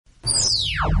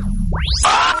This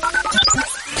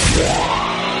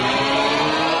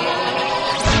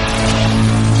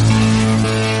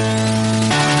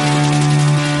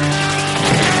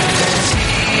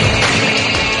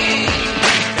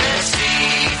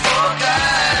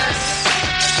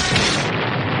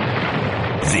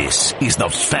is the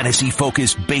Fantasy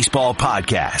Focused Baseball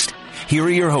Podcast. Here are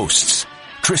your hosts,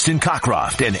 Tristan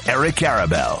Cockcroft and Eric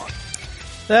Carabell.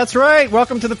 That's right.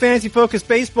 Welcome to the Fantasy Focused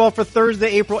Baseball for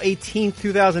Thursday, April 18th,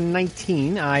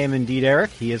 2019. I am indeed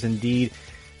Eric. He is indeed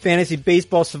Fantasy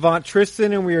Baseball savant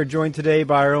Tristan, and we are joined today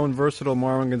by our own versatile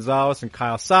Marlon Gonzalez and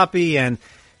Kyle Soppe, and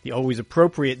the always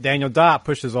appropriate Daniel Dott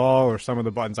pushes all or some of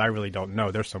the buttons. I really don't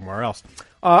know. They're somewhere else.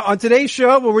 On today's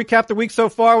show, we'll recap the week so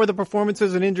far with the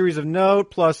performances and injuries of note,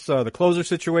 plus the closer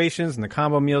situations and the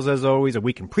combo meals as always, a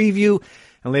week in preview.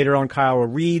 And later on, Kyle will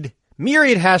read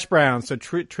myriad hash browns so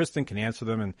Tristan can answer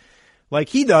them. And like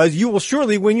he does, you will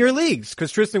surely win your leagues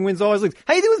because Tristan wins all his leagues.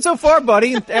 How you doing so far,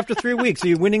 buddy, after 3 weeks? Are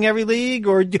you winning every league,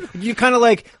 or do you kind of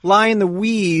like lie in the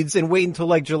weeds and wait until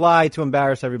like July to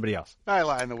embarrass everybody else? I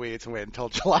lie in the weeds and wait until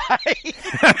July.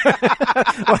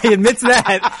 Well, he admits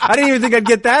that. I didn't even think I'd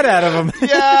get that out of him.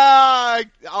 Yeah,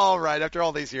 all right. After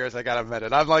all these years, I gotta admit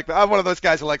it. I'm one of those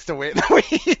guys who likes to wait in the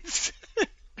weeds.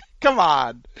 Come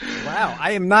on. Wow,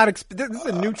 I am not. This is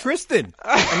a new Tristan,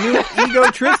 a new ego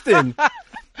Tristan.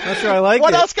 Not sure I like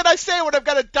what it. else can I say when I've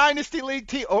got a dynasty league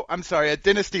team? Oh, I'm sorry, a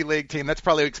dynasty league team. That's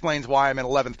probably explains why I'm in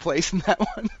 11th place in that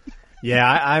one. Yeah,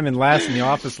 I'm in last in the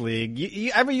office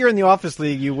league. Every year in the office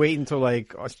league, you wait until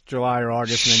like July or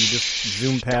August, and then you just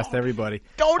zoom past everybody.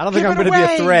 I don't think I'm going to be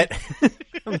a threat.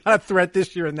 I'm not a threat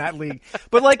this year in that league.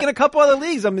 But like in a couple other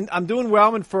leagues, I'm doing well.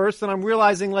 I'm in first, and I'm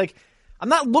realizing like I'm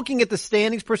not looking at the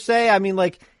standings per se. I mean,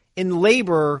 like in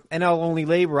labor, NL only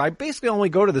labor, I basically only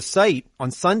go to the site on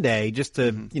Sunday just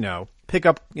to, pick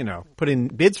up, put in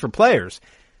bids for players.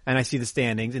 And I see the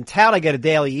standings. In Tout, I get a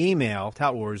daily email.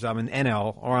 Tout Wars, I'm in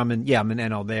NL, or I'm in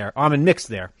NL there. Or I'm in mixed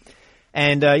there.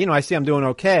 And, I see I'm doing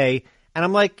okay. And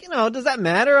I'm like, does that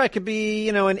matter? I could be,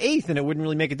 an eighth and it wouldn't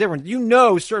really make a difference.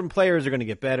 Certain players are going to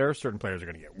get better. Certain players are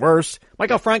going to get worse.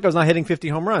 Michael Franco's not hitting 50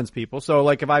 home runs, people. So,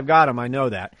 like, if I've got him, I know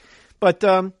that. But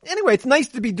anyway, it's nice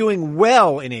to be doing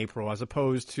well in April as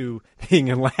opposed to being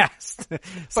in last. But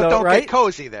don't get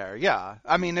cozy there. Yeah.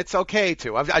 I mean, it's okay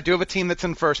to. I do have a team that's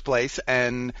in first place,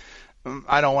 and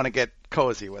I don't want to get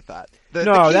cozy with that. The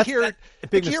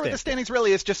key with the standings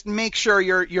really is just make sure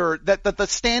that the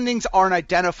standings aren't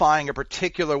identifying a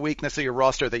particular weakness of your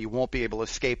roster that you won't be able to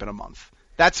escape in a month.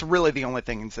 That's really the only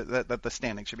thing that the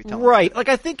standings should be telling. Right. Like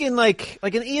I think in like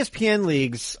in ESPN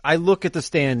leagues, I look at the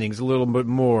standings a little bit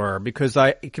more because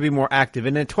it can be more active.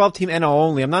 And in 12-team NL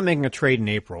only, I'm not making a trade in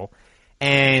April.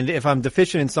 And if I'm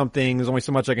deficient in something, there's only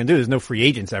so much I can do. There's no free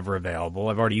agents ever available.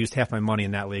 I've already used half my money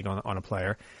in that league on a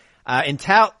player. In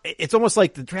Tout, it's almost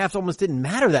like the drafts almost didn't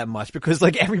matter that much because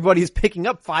like everybody's picking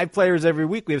up 5 players every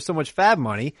week. We have so much fab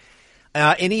money.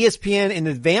 In ESPN, in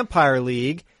the Vampire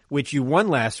League, which you won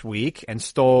last week and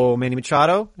stole Manny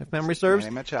Machado, if memory serves.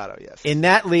 Manny Machado, yes. In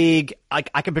that league, I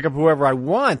can pick up whoever I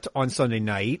want on Sunday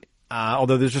night,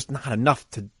 although there's just not enough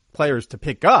players to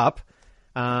pick up.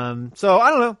 So I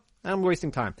don't know. I'm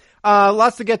wasting time.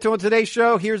 Lots to get to on today's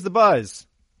show. Here's the buzz.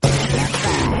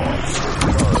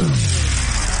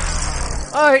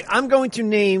 All right, I'm going to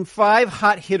name 5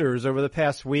 hot hitters over the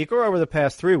past week or over the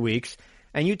past 3 weeks,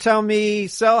 and you tell me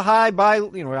sell high, buy,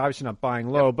 obviously not buying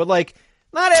low, but like,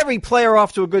 not every player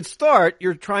off to a good start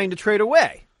you're trying to trade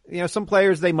away. Some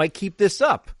players, they might keep this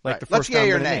up. Like right. The first Let's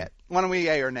yay or nay it. Why don't we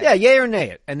yay or nay? Yeah, yay or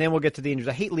nay it. And then we'll get to the injuries.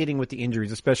 I hate leading with the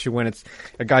injuries, especially when it's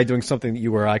a guy doing something that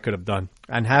you or I could have done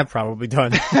and have probably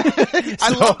done.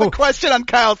 I love the question on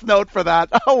Kyle's note for that.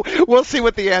 Oh, we'll see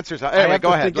what the answers are. Anyway,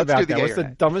 go ahead. Let's do the yay What's the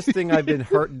dumbest thing I've been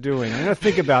hurt doing? I'm going to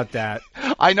think about that.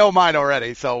 I know mine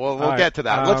already, so we'll get to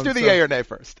that. Let's do the yay or nay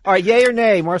first. All right, yay or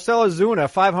nay. Marcell Ozuna,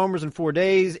 5 homers in 4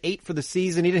 days, 8 for the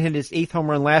season. He didn't hit his 8th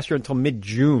home run last year until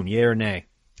mid-June. Yay or nay?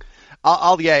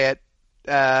 I'll yay it.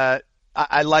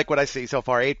 I like what I see so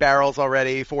far. 8 barrels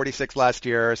already, 46 last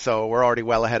year, so we're already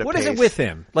well ahead of pace. What is it with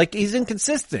him? Like, he's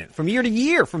inconsistent from year to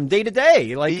year, from day to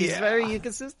day. Like, he's very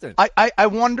inconsistent. I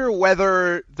wonder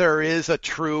whether there is a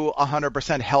true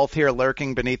 100% health here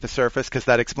lurking beneath the surface, because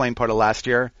that explained part of last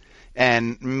year.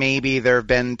 And maybe there have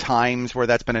been times where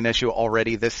that's been an issue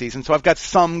already this season. So I've got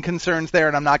some concerns there,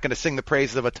 and I'm not going to sing the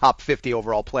praises of a top 50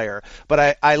 overall player.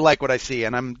 But I like what I see,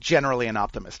 and I'm generally an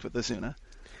optimist with Ozuna.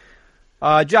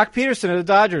 Jock Peterson of the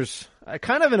Dodgers,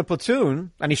 kind of in a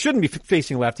platoon, and he shouldn't be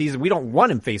facing lefties. We don't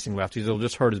want him facing lefties. It'll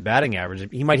just hurt his batting average.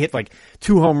 He might hit like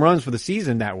 2 home runs for the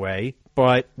season that way,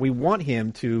 but we want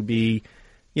him to be,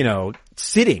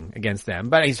 sitting against them.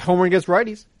 But he's homering against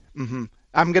righties. Mm-hmm.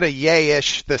 I'm going to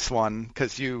yay-ish this one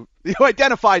because you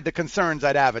identified the concerns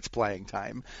I'd have. It's playing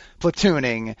time,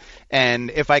 platooning, and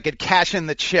if I could cash in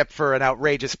the chip for an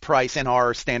outrageous price in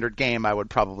our standard game, I would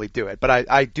probably do it. But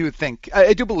I do think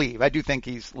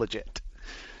he's legit.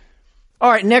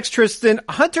 All right, next, Tristan,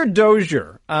 Hunter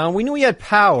Dozier. We knew he had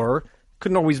power,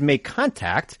 couldn't always make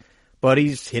contact, but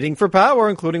he's hitting for power,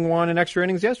 including one in extra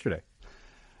innings yesterday.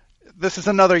 This is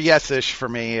another yes-ish for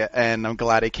me, and I'm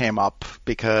glad he came up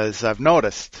because I've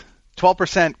noticed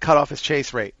 12% cut off his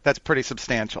chase rate. That's pretty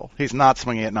substantial. He's not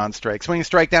swinging at non-strike. Swinging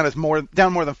strike down is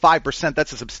down more than 5%.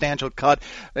 That's a substantial cut.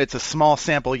 It's a small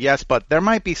sample, yes, but there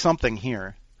might be something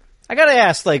here. I got to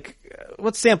ask,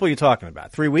 what sample are you talking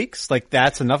about? 3 weeks?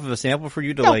 That's enough of a sample for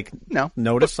you to,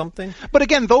 notice something? But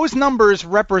again, those numbers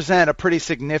represent a pretty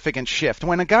significant shift.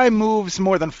 When a guy moves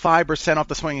more than 5% off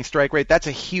the swinging strike rate, that's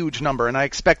a huge number, and I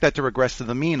expect that to regress to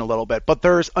the mean a little bit. But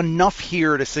there's enough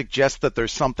here to suggest that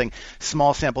there's something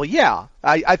small sample. Yeah,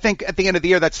 I think at the end of the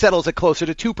year that settles it closer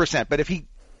to 2%. But if he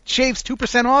shaves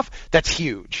 2% off, that's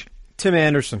huge. Tim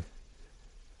Anderson.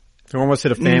 He almost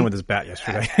hit a fan with his bat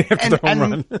yesterday after the home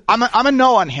run. I'm a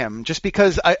no on him just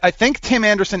because I think Tim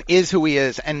Anderson is who he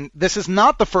is, and this is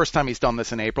not the first time he's done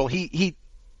this in April. He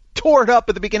tore it up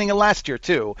at the beginning of last year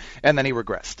too, and then he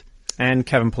regressed. And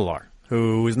Kevin Pillar,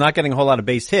 who is not getting a whole lot of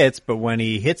base hits, but when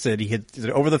he hits it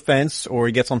over the fence or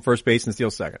he gets on first base and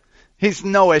steals second. He's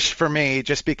no-ish for me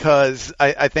just because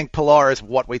I think Pillar is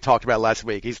what we talked about last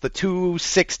week. He's the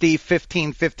 260,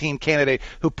 15-15 candidate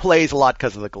who plays a lot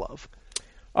because of the glove.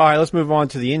 All right, let's move on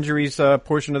to the injuries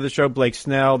portion of the show. Blake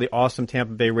Snell, the awesome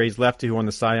Tampa Bay Rays lefty who won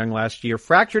the Cy Young last year,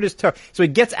 fractured his toe. So he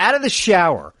gets out of the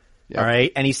shower, all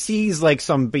right, and he sees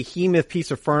some behemoth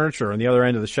piece of furniture on the other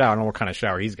end of the shower. I don't know what kind of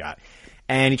shower he's got.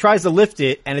 And he tries to lift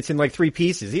it, and it's in 3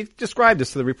 pieces. He described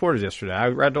this to the reporters yesterday. I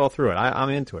read all through it. I'm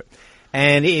into it.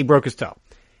 And he broke his toe.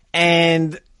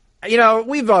 And,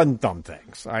 we've done dumb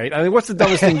things, all right? I mean, what's the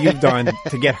dumbest thing you've done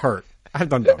to get hurt? I've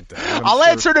done dumb things. I'll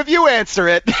answer it if you answer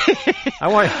it.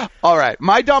 All right.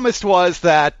 My dumbest was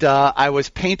that I was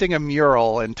painting a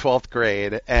mural in 12th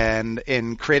grade, and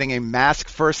in creating a mask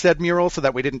first said mural so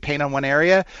that we didn't paint on one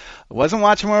area, I wasn't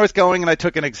watching where I was going, and I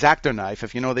took an X-Acto knife.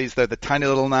 If you know these, they're the tiny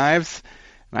little knives.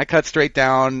 And I cut straight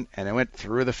down, and it went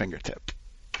through the fingertip.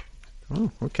 Oh,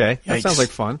 okay. That sounds like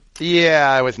fun. Yeah,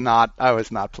 I was not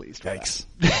pleased with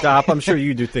that. Stop. I'm sure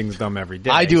you do things dumb every day.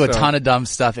 I do a ton of dumb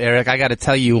stuff, Eric. I got to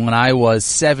tell you, when I was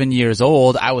 7 years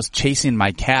old, I was chasing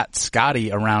my cat,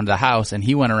 Scotty, around the house, and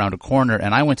he went around a corner,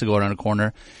 and I went to go around a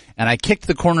corner, and I kicked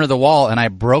the corner of the wall, and I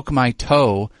broke my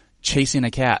toe chasing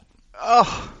a cat.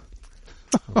 Oh.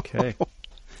 Okay.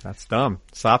 That's dumb.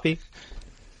 Soppy?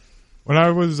 When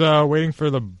I was waiting for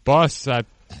the bus at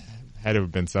had to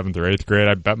have been 7th or 8th grade.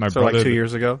 I bet my brother. So 2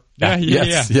 years ago? Yeah.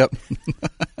 Yep.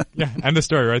 Yeah, end of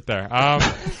story right there.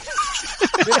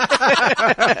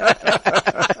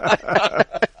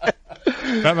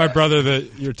 Bet my brother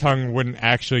that your tongue wouldn't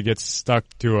actually get stuck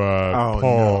to a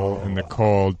pole in the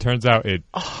cold. Turns out it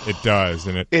does,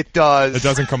 and it does. It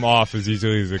doesn't come off as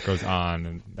easily as it goes on.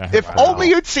 And if only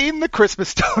you'd seen the Christmas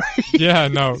Story. Yeah,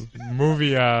 no movie.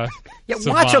 Yeah,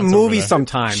 watch a movie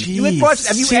sometime. Jeez,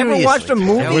 have you ever watched a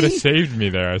movie? It would have saved me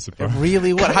there, I suppose.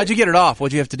 Really? What? How'd you get it off?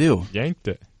 What'd you have to do? Yanked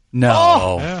it. No.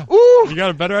 Oh, yeah. You got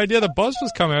a better idea? The bus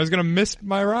was coming. I was going to miss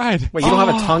my ride. Wait, you don't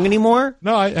have a tongue anymore?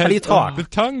 No. How do you talk? The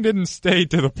tongue didn't stay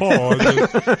to the pole.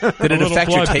 Did it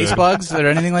affect your taste buds or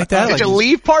anything like that? Did you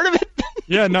leave part of it?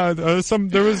 Yeah, no.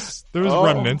 There was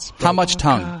remnants. How much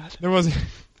tongue? God. There wasn't.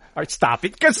 All right, stop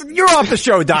it, because you're off the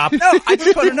show, Dop. No, I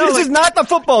just want to know. This is not the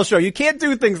football show. You can't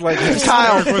do things like this.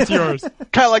 Kyle, what's yours?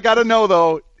 Kyle, I got to know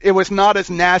though. It was not as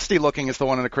nasty looking as the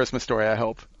one in A Christmas Story. I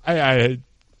hope. I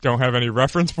don't have any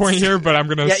reference point here, but I'm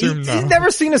going to assume no. You've never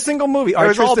seen a single movie. It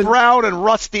was all brown and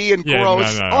rusty and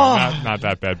gross. No, not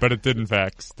that bad, but it did in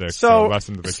fact stick. So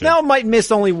lesson to the Snell might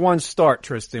miss only one start,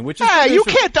 Tristan, which is you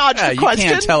can't dodge the question.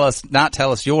 You can't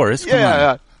tell us yours. Come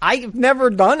on. I've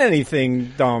never done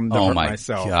anything dumb to hurt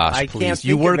myself. Oh my gosh, please.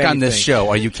 You work on this show.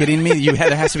 Are you kidding me?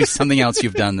 There has to be something else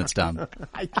you've done that's dumb.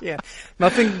 I can't.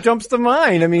 Nothing jumps to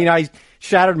mind. I mean, I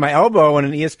shattered my elbow in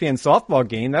an ESPN softball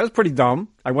game. That was pretty dumb.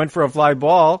 I went for a fly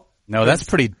ball. No, that's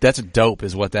dope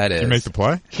is what that is. Did you make the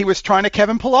play? He was trying to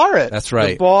Kevin Pillar it. That's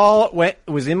right. The ball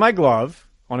was in my glove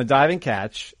on a diving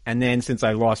catch, and then since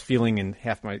I lost feeling in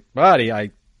half my body,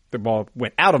 the ball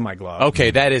went out of my glove.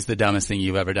 Okay, that is the dumbest thing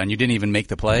you've ever done. You didn't even make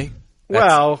the play?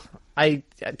 Well, I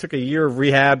took a year of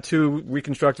rehab, 2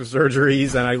 reconstructive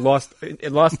surgeries, and I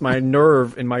lost my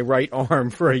nerve in my right arm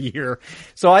for a year.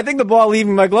 So I think the ball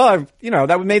leaving my glove,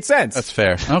 that would make sense. That's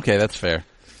fair. Okay, that's fair.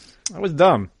 That was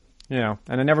dumb. And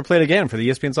I never played again for the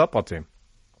ESPN softball team.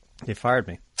 They fired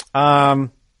me. All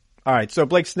right, so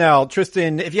Blake Snell,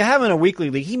 Tristan, if you have him in a weekly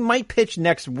league, he might pitch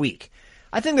next week.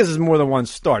 I think this is more than one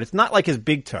start. It's not like his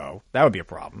big toe. That would be a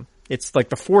problem. It's like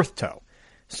the fourth toe.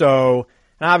 So,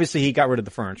 and obviously he got rid of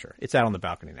the furniture. It's out on the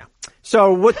balcony now.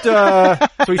 So so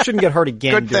he shouldn't get hurt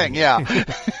again. Good thing, yeah.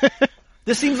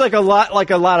 This seems like a lot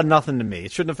of nothing to me.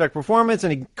 It shouldn't affect performance,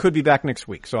 and he could be back next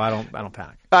week. So I don't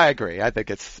panic. I agree. I think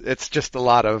it's just a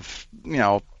lot of,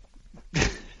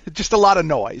 just a lot of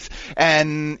noise.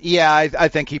 And yeah, I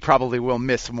think he probably will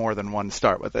miss more than one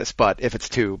start with this, but if it's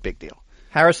two, big deal.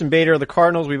 Harrison Bader of the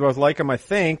Cardinals, we both like him, I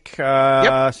think,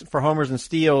 for homers and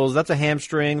steals. That's a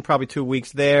hamstring, probably 2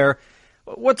 weeks there.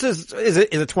 What's is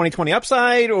it 2020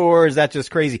 upside, or is that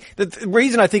just crazy? The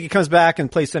reason I think he comes back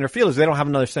and plays center field is they don't have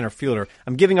another center fielder.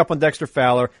 I'm giving up on Dexter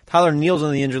Fowler. Tyler Neal's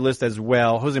on the injured list as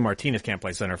well. Jose Martinez can't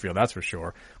play center field, that's for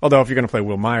sure. Although if you're going to play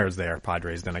Will Myers there,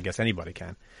 Padres, then I guess anybody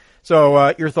can.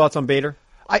 So, your thoughts on Bader?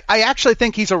 I actually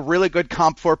think he's a really good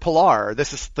comp for Pilar.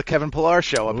 This is the Kevin Pilar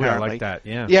show, apparently. I like that,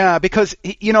 yeah. Yeah, because,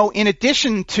 in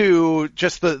addition to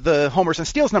just the homers and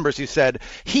steals numbers you said,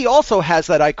 he also has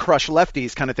that I crush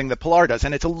lefties kind of thing that Pilar does,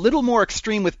 and it's a little more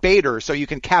extreme with Bader, so you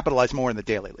can capitalize more in the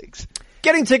daily leagues.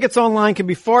 Getting tickets online can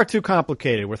be far too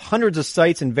complicated. With hundreds of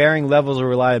sites and varying levels of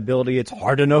reliability, it's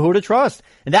hard to know who to trust.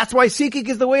 And that's why SeatGeek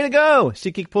is the way to go.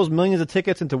 SeatGeek pulls millions of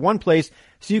tickets into one place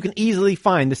so you can easily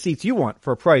find the seats you want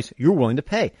for a price you're willing to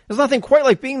pay. There's nothing quite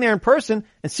like being there in person,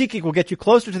 and SeatGeek will get you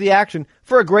closer to the action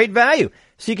for a great value.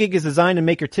 SeatGeek is designed to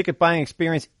make your ticket buying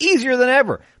experience easier than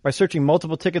ever. By searching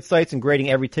multiple ticket sites and grading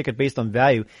every ticket based on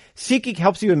value, SeatGeek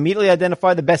helps you immediately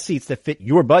identify the best seats that fit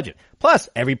your budget. Plus,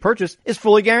 every purchase is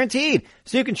fully guaranteed,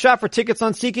 so you can shop for tickets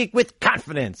on SeatGeek with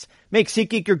confidence. Make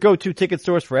SeatGeek your go-to ticket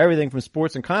source for everything from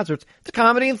sports and concerts to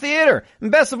comedy and theater.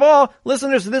 And best of all,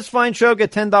 listeners to this fine show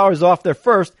get $10 off their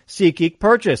first SeatGeek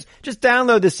purchase. Just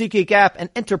download the SeatGeek app and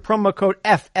enter promo code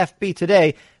FFB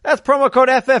today. That's promo code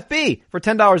FFB for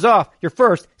 $10 off your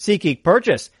first SeatGeek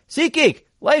purchase. SeatGeek,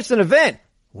 life's an event.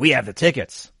 We have the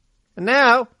tickets. And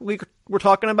now we're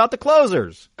talking about the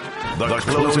closers. The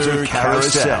Closer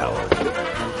Carousel.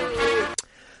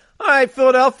 All right,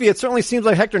 Philadelphia. It certainly seems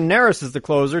like Hector Neris is the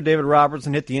closer. David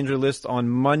Robertson hit the injury list on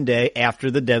Monday after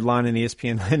the deadline in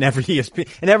in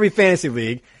every fantasy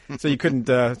league, so you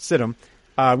couldn't sit him.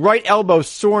 Right elbow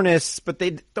soreness, but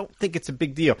they don't think it's a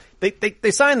big deal.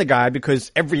 They signed the guy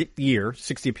because every year,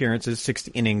 60 appearances,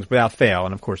 60 innings without fail,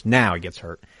 and of course now he gets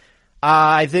hurt.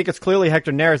 I think it's clearly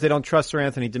Hector Neris. They don't trust Sir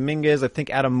Anthony Dominguez. I think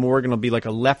Adam Morgan will be like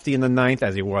a lefty in the ninth,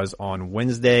 as he was on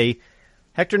Wednesday.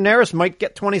 Hector Neris might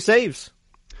get 20 saves.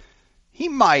 He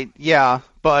might, yeah,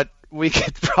 but we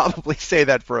could probably say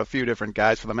that for a few different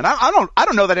guys for them. And I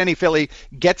don't know that any Philly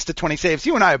gets to 20 saves.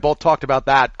 You and I have both talked about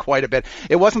that quite a bit.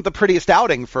 It wasn't the prettiest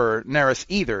outing for Neris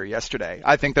either yesterday.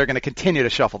 I think they're going to continue to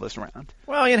shuffle this around.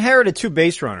 Well, he inherited 2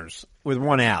 base runners with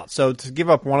 1 out. So to give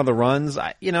up one of the runs,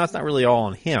 it's not really all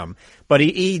on him. But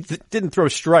he didn't throw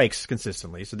strikes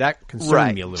consistently, so that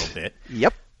concerned me a little bit.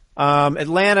 Yep.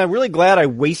 Atlanta, really glad I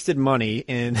wasted money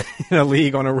in a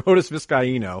league on Arodys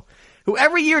Vizcaíno, who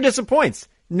every year disappoints.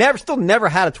 Still never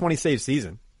had a 20-save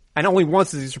season. And only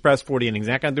once has he surpassed 40 innings.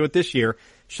 Not going to do it this year.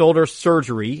 Shoulder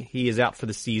surgery. He is out for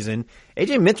the season.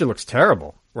 A.J. Minter looks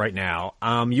terrible right now.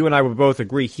 You and I would both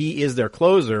agree he is their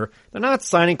closer. They're not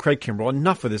signing Craig Kimbrell.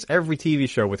 Enough of this. Every TV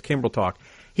show with Kimbrell talk.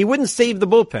 He wouldn't save the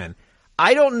bullpen.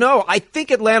 I don't know. I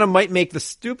think Atlanta might make the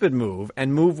stupid move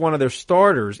and move one of their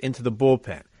starters into the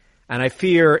bullpen. And I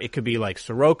fear it could be like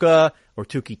Soroka or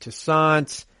Tuki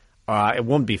Toussaint. It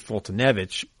won't be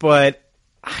Fultonevich, but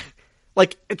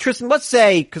like Tristan, let's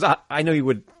say, because I know you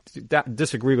would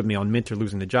disagree with me on Minter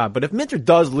losing the job, but if Minter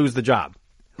does lose the job,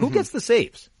 who gets the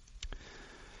saves?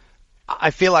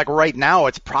 I feel like right now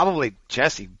it's probably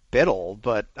Jesse Biddle,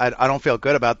 but I don't feel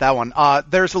good about that one.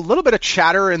 There's a little bit of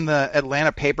chatter in the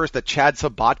Atlanta papers that Chad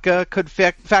Sobotka could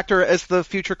factor as the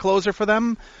future closer for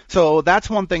them. So that's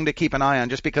one thing to keep an eye on,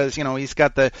 just because, he's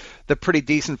got the pretty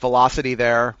decent velocity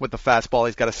there with the fastball.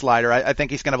 He's got a slider. I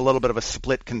think he's going to have a little bit of a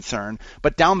split concern.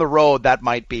 But down the road, that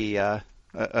might be a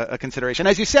consideration.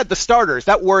 As you said, the starters,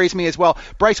 that worries me as well.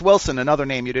 Bryce Wilson, another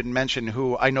name you didn't mention,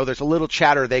 who I know there's a little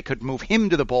chatter they could move him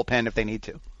to the bullpen if they need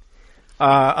to.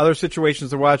 Other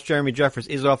situations to watch. Jeremy Jeffress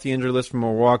is off the injury list from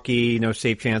Milwaukee. No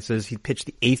save chances. He pitched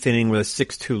the 8th inning with a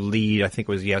 6-2 lead. I think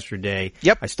it was yesterday.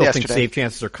 Yep. I still think save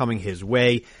chances are coming his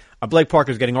way. Blake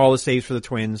Parker's getting all the saves for the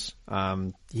Twins.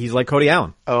 He's like Cody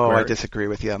Allen. Oh, I disagree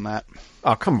with you on that.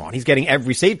 Oh, come on. He's getting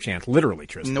every save chance, literally,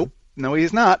 Tristan. Nope. No,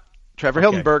 he's not. Trevor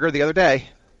Hildenberger the other day.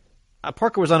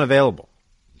 Parker was unavailable.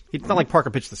 It's not like Parker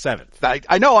pitched the 7th.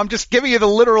 I know. I'm just giving you the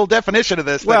literal definition of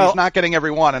this. That he's not getting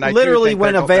every one. And I literally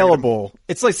when available.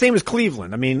 It's like same as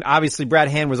Cleveland. I mean, obviously Brad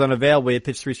Hand was unavailable. He had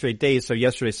pitched 3 straight days. So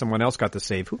yesterday someone else got the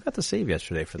save. Who got the save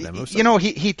yesterday for them?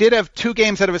 He did have 2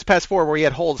 games out of his past 4 where he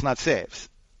had holds, not saves.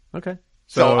 Okay.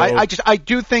 So I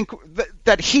do think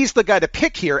that he's the guy to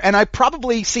pick here, and I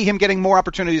probably see him getting more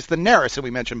opportunities than Neris, who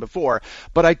we mentioned before.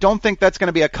 But I don't think that's going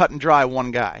to be a cut and dry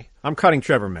one guy. I'm cutting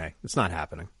Trevor May. It's not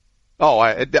happening.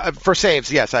 Oh, for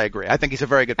saves, yes, I agree. I think he's a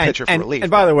very good pitcher for relief. And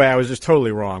by the way, I was just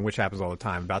totally wrong, which happens all the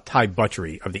time, about Ty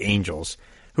Buttrey of the Angels,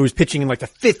 who's pitching in like the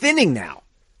 5th inning now.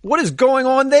 What is going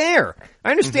on there? I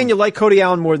understand you like Cody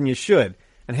Allen more than you should,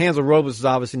 and Hansel Robles is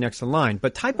obviously next in line,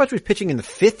 but Ty Buttrey's pitching in the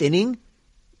 5th inning,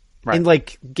 and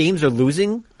like games are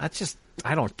losing. I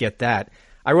don't get that.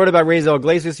 I wrote about Raisel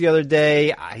Iglesias the other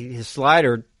day. His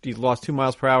slider, he lost 2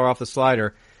 miles per hour off the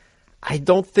slider. I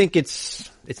don't think it's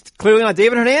clearly not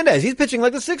David Hernandez. He's pitching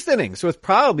like the 6th inning, so it's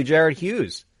probably Jared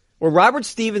Hughes or Robert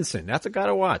Stevenson. That's a guy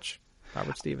to watch.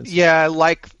 Robert Stevenson. Yeah,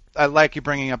 I like you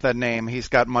bringing up that name. He's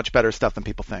got much better stuff than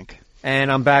people think.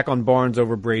 And I'm back on Barnes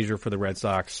over Brazier for the Red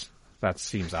Sox. That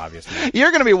seems obvious. You're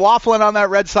going to be waffling on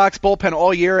that Red Sox bullpen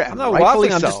all year, and I'm not rightfully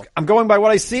waffling. so. I'm going by what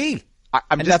I see.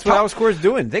 And that's what Alex Cora's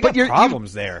doing. They got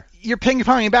problems there. You're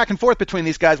ping-ponging back and forth between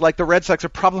these guys like the Red Sox are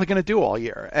probably going to do all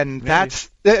year. And that's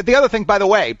the other thing, by the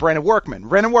way, Brandon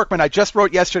Workman, I just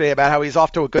wrote yesterday about how he's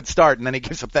off to a good start, and then he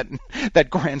gives up that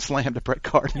grand slam to Brett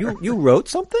Gardner. You wrote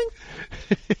something?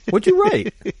 What'd you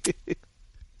write?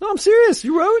 No, I'm serious.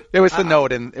 You wrote? It was the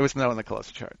note in the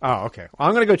closer chart. Oh, okay. Well,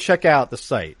 I'm going to go check out the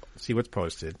site, see what's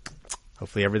posted.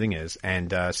 Hopefully everything is,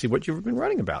 and see what you've been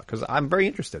writing about, because I'm very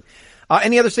interested.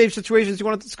 Any other save situations you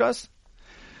want to discuss?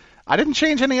 I didn't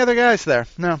change any other guys there.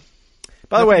 No.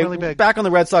 By the way, really back on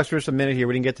the Red Sox for just a minute here.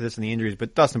 We didn't get to this in the injuries,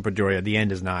 but Dustin Pedroia, the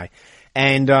end is nigh.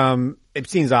 And it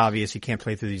seems obvious he can't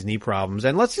play through these knee problems.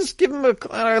 And let's just give him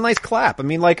a nice clap. I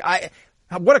mean,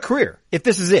 what a career, if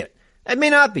this is it. It may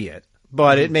not be it,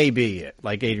 but it may be it.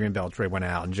 Like Adrian Beltre went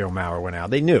out and Joe Mauer went out.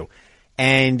 They knew.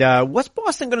 And what's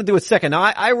Boston going to do at second? Now,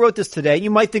 I wrote this today.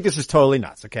 You might think this is totally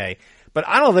nuts, okay? But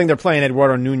I don't think they're playing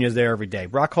Eduardo Nunez there every day.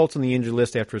 Brock Holt's on the injured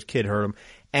list after his kid hurt him.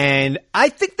 And I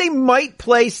think they might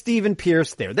play Steven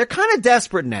Pearce there. They're kind of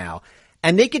desperate now.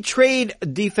 And they could trade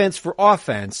defense for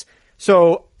offense.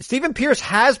 So Steven Pearce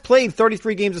has played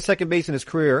 33 games at second base in his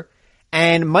career.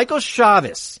 And Michael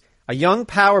Chavez, a young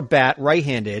power bat,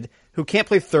 right-handed, who can't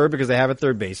play third because they have a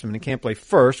third baseman and can't play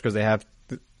first because they have,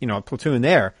 a platoon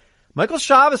there. Michael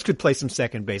Chavez could play some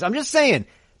second base. I'm just saying,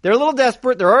 they're a little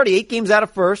desperate. They're already 8 games out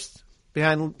of first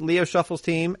behind Leo Shuffle's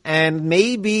team, and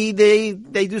maybe they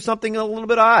do something a little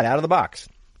bit odd out of the box.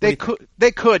 They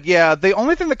could, yeah. The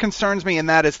only thing that concerns me in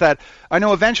that is that I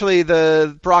know eventually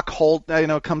the Brock Holt,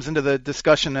 comes into the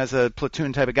discussion as a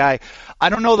platoon type of guy. I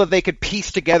don't know that they could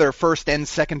piece together first and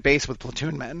second base with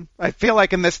platoon men. I feel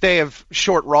like in this day of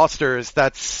short rosters,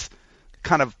 that's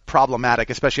kind of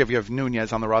problematic, especially if you have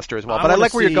Nunez on the roster as well. But I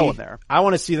like where you're going there. I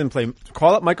want to see them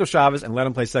call up Michael Chavez and let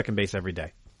him play second base every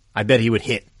day. I bet he would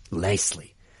hit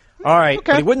nicely. All right,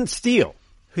 okay. But he wouldn't steal.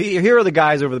 Here are the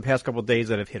guys over the past couple of days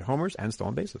that have hit homers and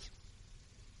stolen bases.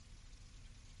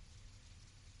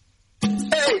 Hey,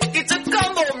 it's a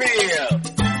combo meal!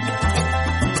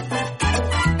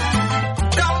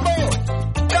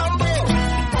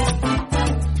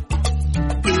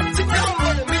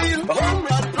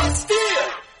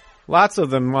 Lots of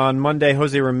them. On Monday,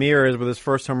 Jose Ramirez with his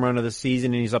first home run of the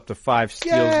season, and he's up to 5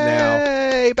 steals now.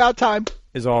 Yay! About time.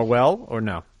 Is all well or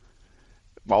no?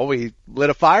 Well, we lit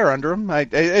a fire under him.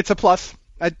 It's a plus.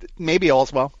 Maybe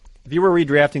all's well. If you were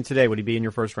redrafting today, would he be in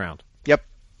your first round? Yep.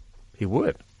 He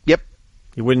would? Yep.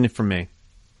 He wouldn't from me.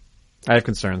 I have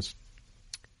concerns.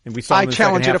 And we saw I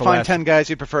challenge you to find 10 guys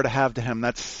you'd prefer to have to him.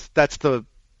 That's the...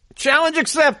 Challenge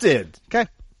accepted! Okay.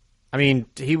 I mean,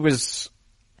 he was...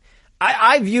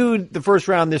 I viewed the first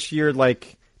round this year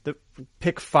like the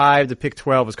pick 5 to pick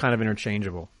 12 was kind of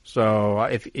interchangeable. So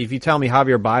if you tell me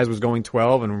Javier Baez was going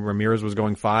 12 and Ramirez was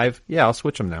going 5, yeah, I'll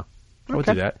switch him now. I would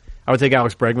do that. I would take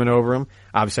Alex Bregman over him.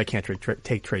 Obviously, I can't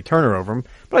take Trey Turner over him,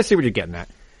 but I see what you're getting at.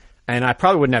 And I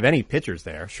probably wouldn't have any pitchers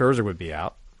there. Scherzer would be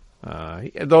out,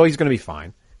 though he's going to be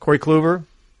fine. Corey Kluber,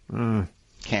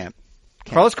 can't.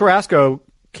 Carlos Carrasco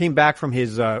came back from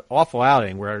his awful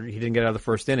outing where he didn't get out of the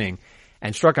first inning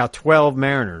and struck out 12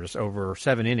 Mariners over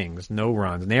 7 innings, no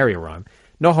runs, an area run.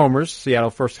 No homers,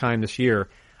 Seattle first time this year.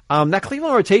 That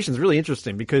Cleveland rotation is really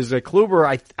interesting because Kluber,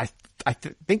 I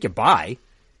think you buy.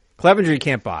 Clevenger you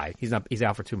can't buy. He's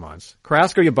out for 2 months.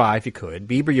 Carrasco you buy if you could.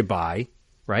 Bieber you buy,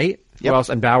 right? Yep. Who else?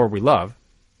 And Bauer we love.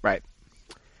 Right.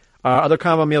 Other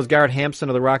combo meals, Garrett Hampson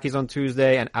of the Rockies on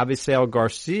Tuesday, and Avisail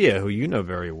Garcia, who you know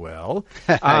very well.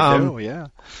 I do, yeah.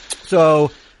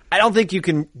 So I don't think you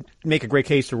can make a great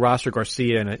case to roster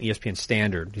Garcia in an ESPN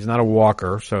standard. He's not a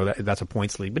walker, so that's a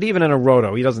points league. But even in a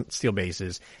roto, he doesn't steal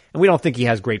bases, and we don't think he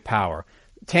has great power.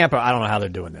 Tampa, I don't know how they're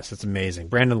doing this. It's amazing.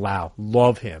 Brandon Lau,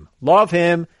 love him. Wrote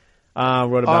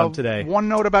about him today. One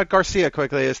note about Garcia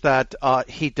quickly is that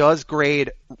he does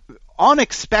grade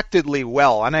unexpectedly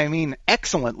well, and I mean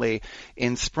excellently,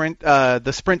 in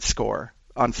the sprint score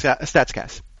on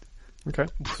StatsCast. Okay.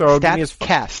 So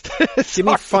StatsCast. Give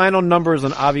me final numbers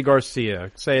on Avi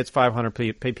Garcia. Say it's 500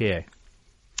 PPA.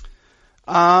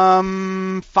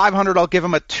 500, I'll give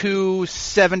him a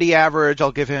 270 average.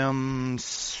 I'll give him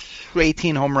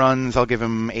 18 home runs. I'll give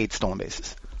him 8 stolen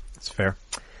bases. That's fair.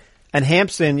 And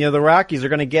Hampson, the Rockies are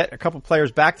going to get a couple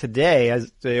players back today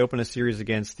as they open a series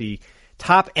against the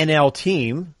top NL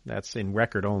team. That's in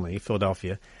record only,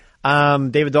 Philadelphia.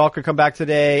 David Dahl could come back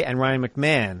today, and Ryan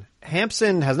McMahon.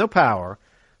 Hampson has no power,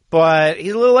 but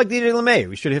he's a little like DJ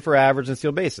LeMahieu. He should hit for average and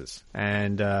steal bases.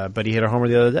 But he hit a homer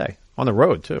the other day. On the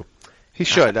road, too. He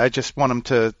should. I just want him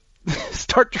to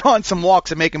start drawing some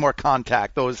walks and making more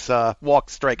contact. Those walk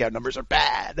strikeout numbers are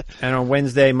bad. And on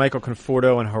Wednesday, Michael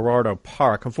Conforto and Gerardo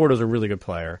Parra. Conforto's a really good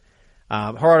player.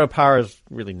 Gerardo Parra is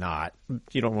really not.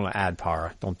 You don't want to add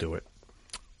Parra. Don't do it.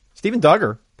 Steven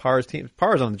Duggar, Parra's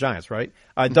on the Giants, right?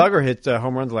 Duggar hit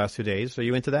home runs the last 2 days. Are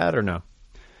you into that or no?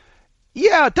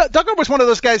 Yeah, Duggar was one of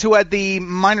those guys who had the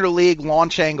minor league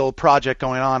launch angle project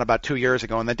going on about 2 years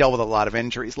ago, and they dealt with a lot of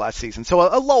injuries last season. So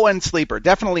a low-end sleeper,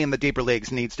 definitely in the deeper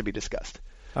leagues, needs to be discussed.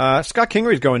 Scott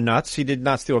Kingery's going nuts. He did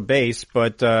not steal a base,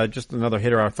 but just another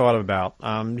hitter I thought about.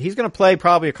 He's going to play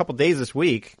probably a couple days this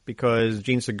week because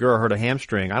Gene Segura hurt a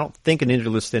hamstring. I don't think an injury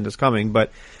list stint is coming,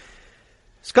 but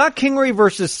Scott Kingery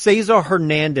versus Cesar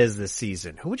Hernandez this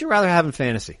season. Who would you rather have in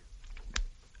fantasy?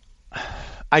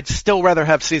 I'd still rather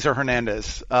have Cesar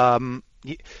Hernandez.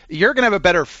 You're going to have a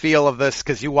better feel of this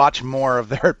because you watch more of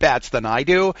their at-bats than I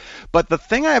do. But the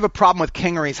thing I have a problem with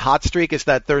Kingery's hot streak is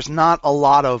that there's not a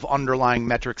lot of underlying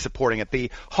metrics supporting it.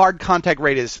 The hard contact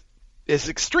rate is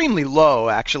extremely low,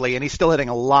 actually, and he's still hitting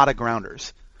a lot of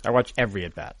grounders. I watch every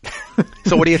at-bat.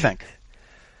 So what do you think?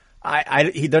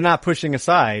 They're not pushing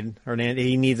aside Hernandez.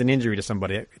 He needs an injury to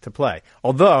somebody to play.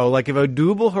 Although, like if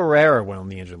Odubel Herrera went on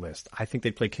the injured list, I think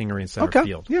they'd play Kingery in center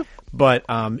field. Yeah. But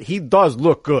he does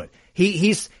look good.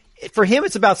 He's for him,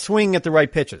 it's about swinging at the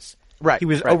right pitches. Right. He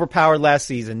was overpowered last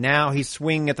season. Now he's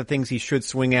swinging at the things he should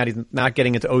swing at. He's not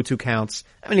getting into 0-2 counts.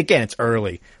 I mean, again, it's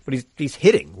early, but he's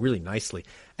hitting really nicely.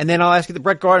 And then I'll ask you,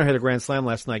 Brett Gardner hit a grand slam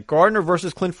last night. Gardner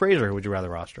versus Clint Frazier. Who would you rather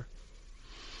roster?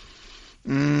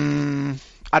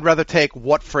 I'd rather take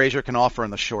what Frazier can offer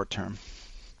in the short term.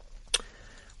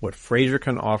 What Frazier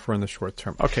can offer in the short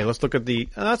term. Okay, let's look at the.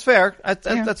 That's fair. That's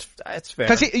fair.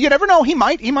 Because you never know. He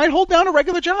might hold down a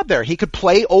regular job there. He could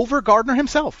play over Gardner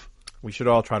himself. We should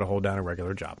all try to hold down a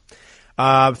regular job.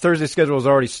 Thursday's schedule has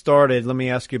already started. Let me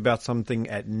ask you about something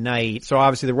at night. So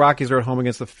obviously the Rockies are at home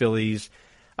against the Phillies.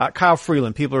 Kyle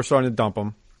Freeland, people are starting to dump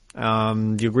him.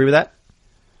 Do you agree with that?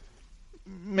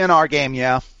 In our game,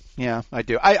 yeah. Yeah, I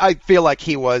do. I feel like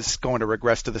he was going to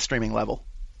regress to the streaming level.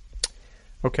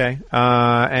 Okay.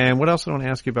 And what else I want to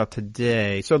ask you about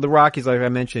today? So the Rockies, like I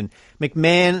mentioned,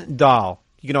 McMahon, Dahl.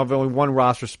 You can have only one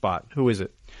roster spot. Who is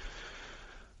it?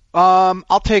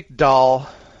 I'll take Dahl.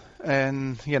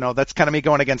 And, that's kind of me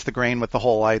going against the grain with the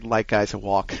whole I like guys who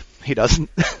walk. He doesn't.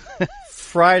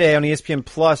 Friday on ESPN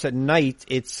Plus at night,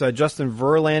 it's Justin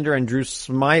Verlander and Drew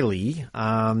Smyly.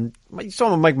 You saw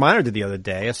what Mike Minor did the other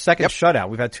day, a second shutout.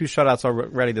 We've had 2 shutouts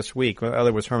already this week. The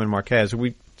other was Herman Marquez, who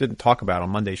we didn't talk about on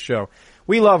Monday's show.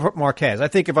 We love Marquez. I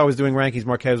think if I was doing rankings,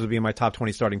 Marquez would be in my top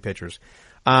 20 starting pitchers.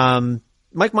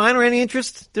 Mike Minor, any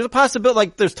interest? There's a possibility,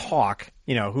 like there's talk,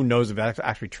 who knows if that's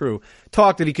actually true,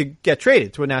 talk that he could get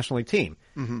traded to a National League team.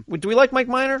 Mm-hmm. Do we like Mike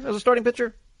Minor as a starting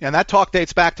pitcher? And that talk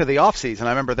dates back to the offseason. I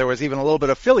remember there was even a little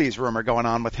bit of Phillies rumor going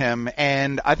on with him,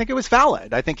 and I think it was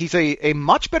valid. I think he's a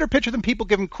much better pitcher than people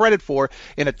give him credit for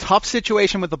in a tough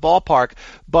situation with the ballpark.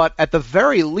 But at the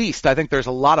very least, I think there's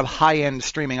a lot of high-end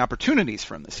streaming opportunities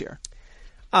for him this year.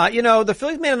 The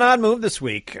Phillies made an odd move this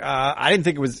week. I didn't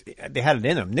think they had it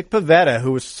in him. Nick Pivetta,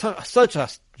 who was such a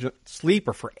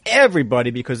sleeper for everybody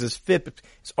because his FIP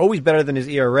is always better than his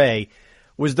ERA,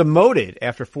 was demoted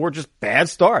after 4 just bad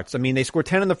starts. I mean, they scored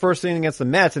 10 in the first inning against the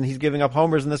Mets, and he's giving up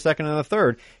homers in the second and the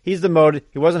third. He's demoted.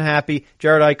 He wasn't happy.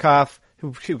 Jared Eichhoff,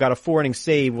 who got a 4-inning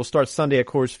save, will start Sunday at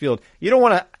Coors Field. You don't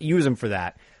want to use him for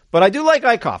that. But I do like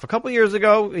Eichhoff. A couple of years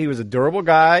ago, he was a durable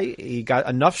guy. He got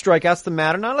enough strikeouts to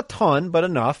matter. Not a ton, but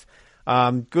enough.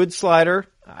 Good slider.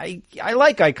 I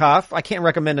like Eichhoff. I can't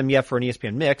recommend him yet for an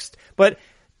ESPN mixed. But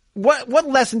what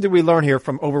lesson did we learn here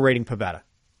from overrating Pivetta?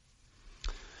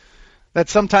 That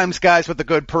sometimes guys with the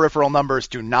good peripheral numbers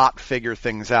do not figure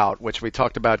things out, which we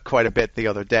talked about quite a bit the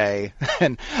other day.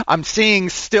 And I'm seeing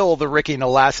still the Ricky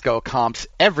Nolasco comps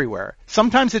everywhere.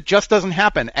 Sometimes it just doesn't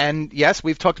happen. And yes,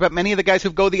 we've talked about many of the guys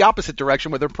who go the opposite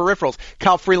direction with their peripherals.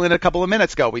 Kyle Freeland a couple of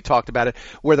minutes ago, we talked about it,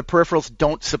 where the peripherals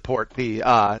don't support the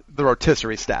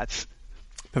rotisserie stats.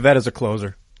 Pavetta's a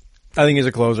closer. I think he's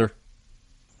a closer.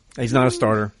 He's not a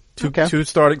starter. Two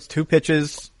startings, 2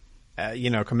 pitches.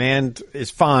 Command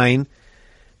is fine.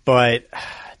 But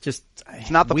just it's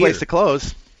not the place to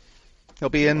close. He'll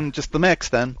be in just the mix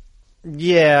then.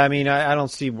 Yeah, I mean, I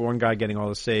don't see one guy getting all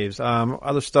the saves.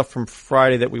 Other stuff from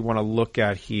Friday that we want to look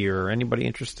at here. Anybody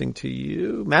interesting to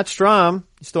you? Matt Strahm.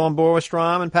 You still on board with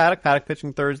Strahm and Paddock? Paddock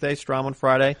pitching Thursday, Strahm on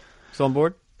Friday. Still on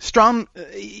board? Strahm,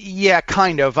 yeah,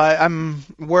 kind of. I'm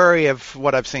wary of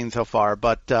what I've seen so far,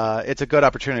 but it's a good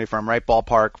opportunity for him. Right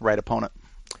ballpark, right opponent.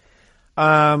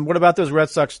 What about those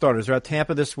Red Sox starters? They're at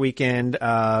Tampa this weekend.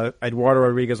 Eduardo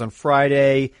Rodriguez on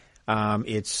Friday.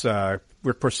 It's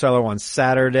Rick Porcello on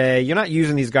Saturday. You're not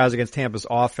using these guys against Tampa's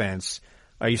offense.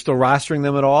 Are you still rostering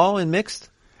them at all in mixed?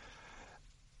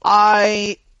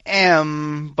 I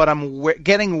am, but I'm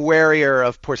getting warier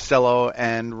of Porcello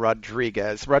and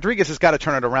Rodriguez. Rodriguez has got to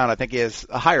turn it around. I think he has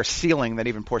a higher ceiling than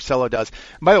even Porcello does.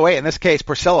 And by the way, in this case,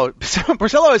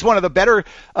 Porcello is one of the better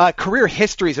career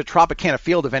histories at Tropicana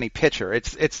Field of any pitcher.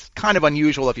 It's kind of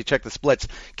unusual if you check the splits.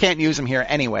 Can't use him here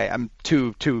anyway. I'm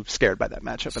too scared by that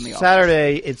matchup in the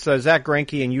Saturday, it's Zach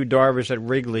Greinke and Yu Darvish at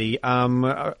Wrigley.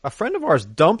 A friend of ours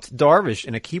dumped Darvish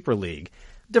in a keeper league.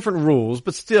 Different rules,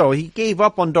 but still, he gave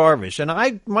up on Darvish. And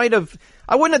I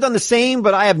wouldn't have done the same,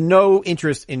 but I have no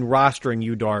interest in rostering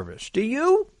Yu Darvish. Do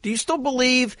you? Do you still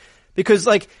believe? Because,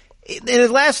 in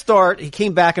his last start, he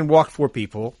came back and walked 4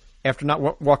 people after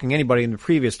not walking anybody in the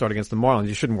previous start against the Marlins.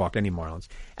 You shouldn't walk any Marlins.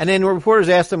 And then reporters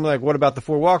asked him, what about the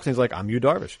 4 walks? And he's like, I'm Yu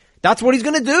Darvish. That's what he's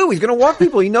going to do. He's going to walk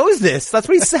people. He knows this. That's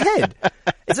what he said.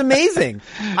 It's amazing.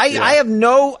 I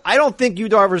don't think Yu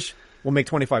Darvish will make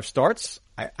 25 starts.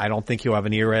 I don't think he'll have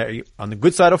an ERA on the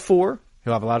good side of 4.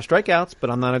 He'll have a lot of strikeouts,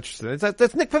 but I'm not interested.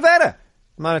 That's Nick Pivetta.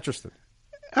 I'm not interested.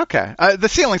 Okay. The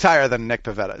ceiling's higher than Nick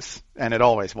Pivetta's, and it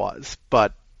always was,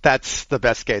 but that's the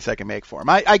best case I can make for him.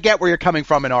 I get where you're coming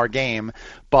from in our game,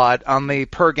 but on the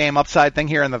per-game upside thing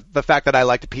here and the fact that I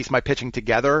like to piece my pitching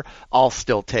together, I'll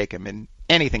still take him in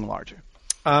anything larger.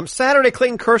 Saturday,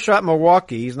 Clayton Kershaw at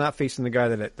Milwaukee. He's not facing the guy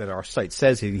that our site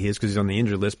says he is because he's on the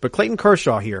injured list, but Clayton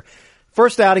Kershaw here.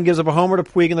 First outing gives up a homer to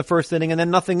Puig in the first inning and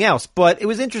then nothing else. But it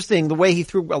was interesting the way he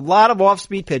threw a lot of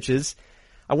off-speed pitches.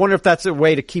 I wonder if that's a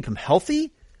way to keep him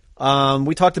healthy.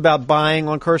 We talked about buying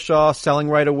on Kershaw, selling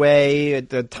right away,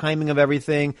 the timing of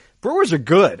everything. Brewers are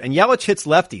good, and Yelich hits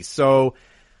lefties. So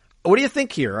what do you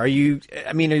think here? Are you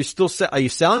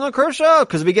selling on Kershaw?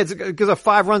 Because if he gets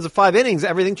 5 runs of 5 innings,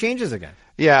 everything changes again.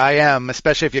 Yeah, I am,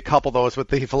 especially if you couple those with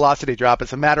the velocity drop.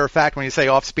 As a matter of fact, when you say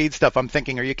off-speed stuff, I'm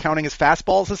thinking, are you counting his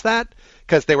fastballs as that?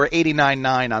 Because they were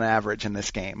 89.9 on average in this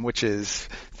game, which is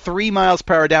 3 miles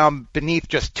per hour down beneath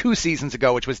just 2 seasons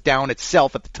ago, which was down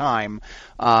itself at the time.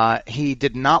 He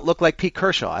did not look like Pete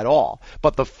Kershaw at all.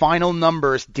 But the final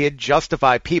numbers did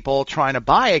justify people trying to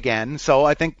buy again, so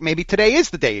I think maybe today is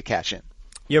the day you cash in.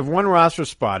 You have one roster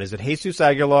spot. Is it Jesus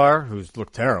Aguilar, who's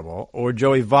looked terrible, or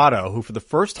Joey Votto, who for the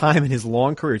first time in his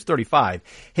long career, he's 35,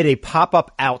 hit a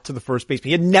pop-up out to the first baseman?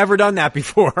 He had never done that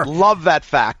before. Love that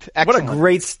fact. Excellent. What a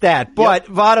great stat. But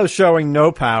yep. Votto's showing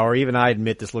no power. Even I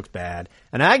admit this looks bad.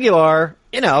 And Aguilar,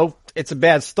 it's a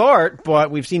bad start,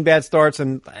 but we've seen bad starts,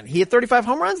 and he hit 35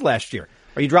 home runs last year.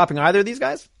 Are you dropping either of these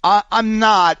guys? I'm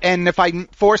not, and if I'm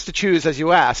forced to choose, as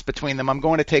you asked, between them, I'm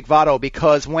going to take Votto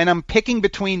because when I'm picking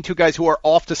between 2 guys who are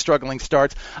off to struggling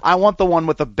starts, I want the one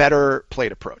with a better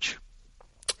plate approach.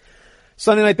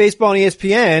 Sunday Night Baseball on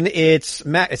ESPN,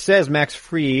 it says Max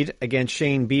Fried against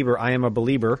Shane Bieber. I am a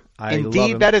believer.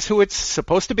 Indeed, that is who it's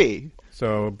supposed to be.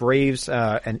 So Braves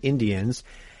and Indians.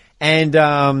 And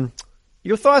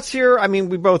your thoughts here? I mean,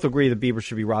 we both agree that Bieber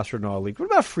should be rostered in all leagues. What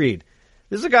about Fried?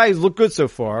 This is a guy who's looked good so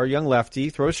far. Young lefty,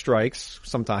 throws strikes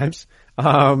sometimes.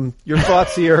 Your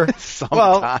thoughts here? Sometimes.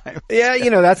 Well,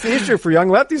 yeah, that's the issue for young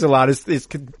lefties a lot is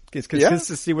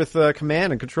consistency with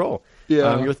command and control.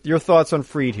 Yeah. Your thoughts on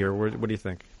Fried here? What do you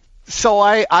think? So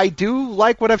I do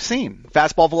like what I've seen.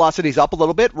 Fastball velocity's up a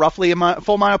little bit, roughly a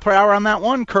full mile per hour on that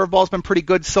one. Curveball's been pretty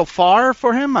good so far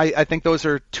for him. I think those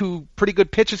are two pretty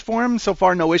good pitches for him. So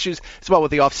far, no issues as well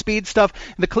with the off-speed stuff.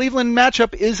 The Cleveland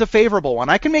matchup is a favorable one.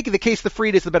 I can make the case the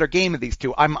Fried is the better game of these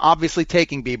two. I'm obviously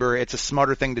taking Bieber. It's a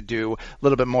smarter thing to do, a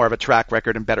little bit more of a track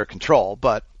record and better control.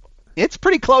 But it's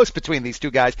pretty close between these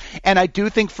two guys. And I do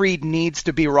think Fried needs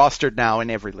to be rostered now in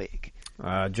every league.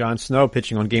 Jon Snow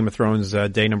pitching on Game of Thrones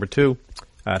day number 2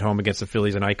 at home against the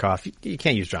Phillies and Eichhoff. You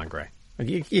can't use John Gray.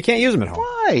 You can't use him at home.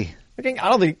 Why? I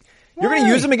don't think you're going to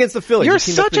use him against the Phillies. You're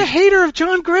such a hater of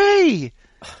John Gray.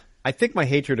 I think my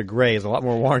hatred of Gray is a lot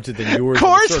more warranted than yours.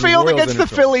 Coors Field against the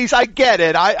Phillies, I get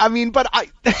it. I mean, look,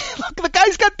 the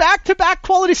guy's got back-to-back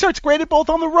quality starts, graded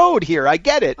both on the road here. I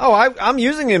get it. Oh, I'm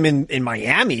using him in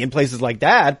Miami and places like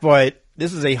that, but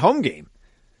this is a home game.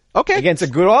 Okay. Against a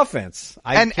good offense.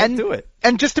 I can't do it.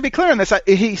 And just to be clear on this,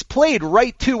 he's played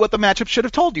right to what the matchup should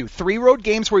have told you. 3 road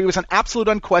games where he was an absolute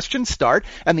unquestioned start,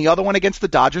 and the other one against the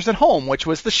Dodgers at home, which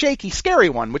was the shaky, scary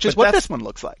one, which is what this one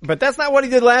looks like. But that's not what he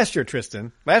did last year,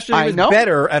 Tristan. Last year he was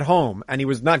better at home, and he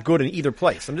was not good in either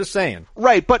place. I'm just saying.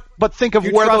 Right, but think of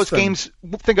where those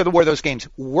games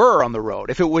were on the road.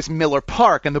 If it was Miller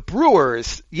Park and the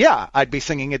Brewers, yeah, I'd be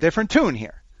singing a different tune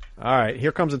here. All right,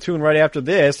 here comes a tune right after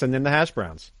this, and then the Hash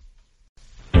Browns.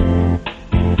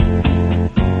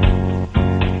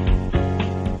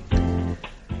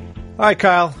 All right,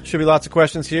 Kyle. Should be lots of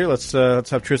questions here. Let's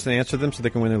have Tristan answer them so they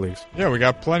can win their leagues. Yeah, we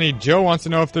got plenty. Joe wants to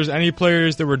know if there's any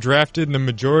players that were drafted in the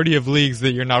majority of leagues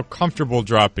that you're now comfortable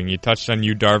dropping. You touched on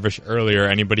Darvish earlier.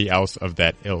 Anybody else of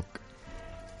that ilk?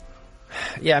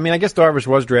 Yeah, I mean, I guess Darvish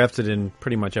was drafted in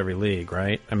pretty much every league,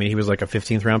 right? I mean, he was like a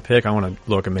 15th round pick. I want to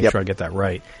look and make sure I get that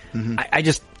right. Mm-hmm. I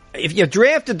just, if you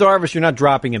drafted Darvish, you're not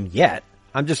dropping him yet.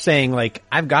 I'm just saying, like,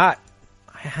 I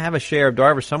have a share of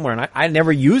Darvish somewhere, and I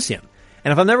never use him.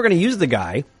 And if I'm never going to use the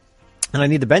guy, and I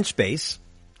need the bench space,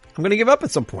 I'm going to give up at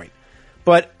some point.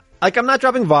 But, like, I'm not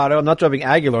dropping Votto, I'm not dropping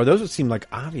Aguilar. Those would seem like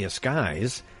obvious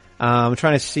guys. I'm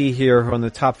trying to see here on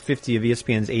the top 50 of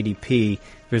ESPN's ADP if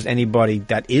there's anybody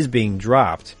that is being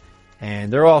dropped.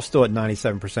 And they're all still at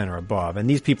 97% or above. And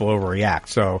these people overreact.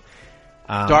 So,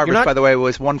 Darvish, by the way,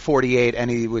 was 148, and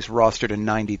he was rostered in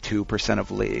 92% of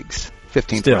leagues.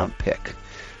 15th round pick.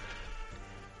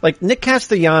 Like, Nick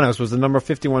Castellanos was the number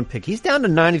 51 pick. He's down to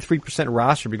 93%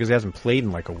 roster because he hasn't played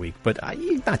in like a week. But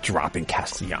he's not dropping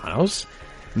Castellanos.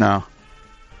 No.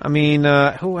 I mean,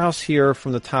 who else here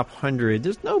from the top 100?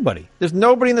 There's nobody. There's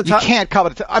nobody in the top. You can't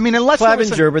cover it. I mean, unless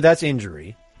Clevenger, but that's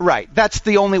injury. Right. That's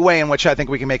the only way in which I think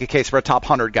we can make a case for a top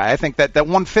 100 guy. I think that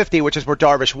 150, which is where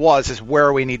Darvish was, is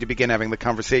where we need to begin having the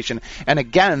conversation. And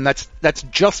again, that's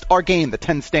just our game, the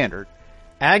 10 standard.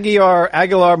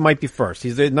 Aguilar might be first.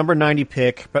 He's the number 90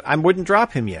 pick, but I wouldn't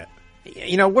drop him yet.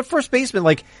 You know, what first baseman,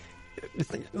 like,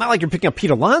 it's not like you're picking up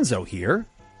Pete Alonso here.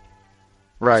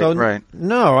 Right, so, right.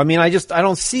 No, I mean, I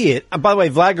don't see it. By the way,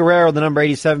 Vlad Guerrero, the number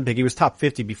 87 pick, he was top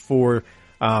 50 before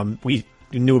we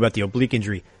knew about the oblique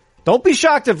injury. Don't be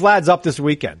shocked if Vlad's up this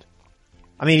weekend.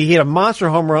 I mean, he hit a monster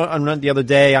home run the other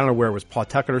day. I don't know where it was,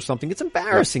 Pawtucket or something. It's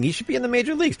embarrassing. He should be in the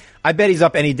major leagues. I bet he's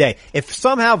up any day. If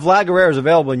somehow Vlad Guerrero is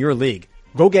available in your league,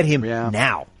 go get him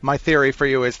now. My theory for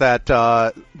you is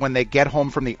that when they get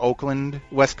home from the Oakland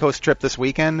West Coast trip this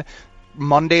weekend,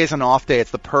 Monday is an off day.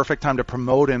 It's the perfect time to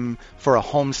promote him for a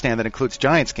homestand that includes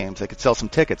Giants games. They could sell some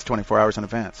tickets 24 hours in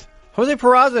advance. Jose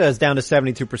Peraza is down to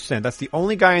 72%. That's the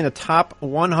only guy in the top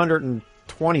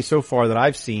 120 so far that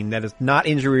I've seen that is not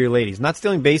injury related. He's not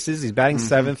stealing bases. He's batting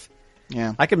seventh.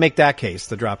 Yeah, I could make that case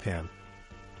to drop him,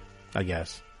 I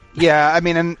guess. Yeah, I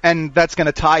mean, and that's going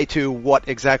to tie to what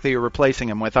exactly you're replacing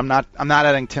him with. I'm not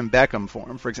adding Tim Beckham for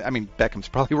him. For example, I mean, Beckham's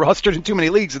probably rostered in too many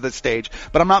leagues at this stage,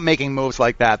 but I'm not making moves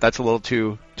like that. That's a little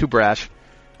too brash.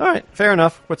 All right, fair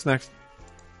enough. What's next?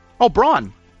 Oh,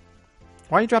 Braun.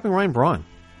 Why are you dropping Ryan Braun?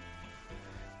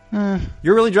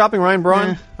 You're really dropping Ryan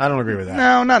Braun? I don't agree with that.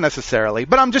 No, not necessarily.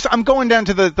 But I'm going down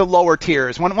to the lower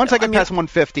tiers. Once I get past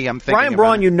 150, I'm thinking Ryan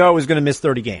Braun, is going to miss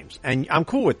 30 games, and I'm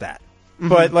cool with that. Mm-hmm.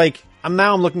 But like, I'm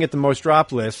looking at the most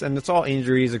dropped list, and it's all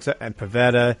injuries except and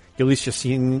Pivetta. Yulisa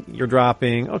Chacin, you're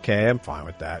dropping. Okay, I'm fine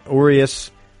with that. Urias.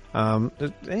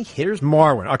 Any hitters?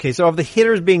 Marwin. Okay, so of the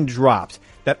hitters being dropped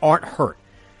that aren't hurt,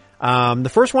 the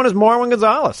first one is Marwin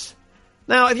Gonzalez.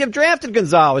 Now, if you've drafted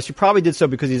Gonzalez, you probably did so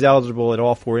because he's eligible at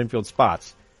all 4 infield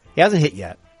spots. He hasn't hit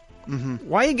yet. Mm-hmm.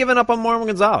 Why are you giving up on Marwin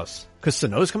Gonzalez? Because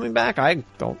Sano's coming back? I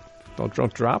don't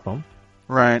drop him.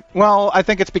 Right. Well, I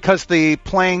think it's because the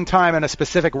playing time in a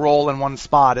specific role in one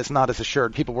spot is not as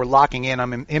assured. People were locking in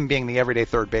on him being the everyday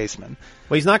third baseman.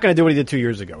 Well, he's not going to do what he did 2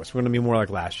 years ago. It's going to be more like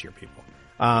last year, people.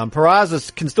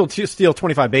 Peraza can still steal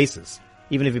 25 bases,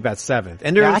 even if he bats 7th.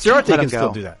 And Inciarte can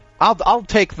still do that. I'll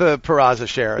take the Peraza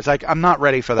share. It's like, I'm not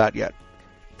ready for that yet.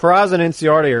 Peraza and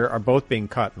Inciarte are both being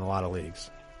cut in a lot of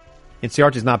leagues.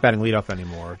 Inciarte's not batting leadoff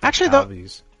anymore. Actually, though,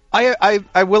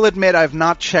 I will admit I've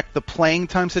not checked the playing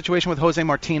time situation with Jose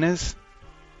Martinez.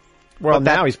 Well,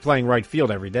 now he's playing right field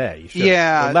every day.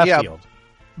 Left field.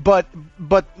 But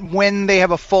when they have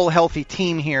a full healthy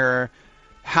team here,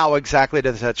 how exactly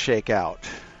does that shake out?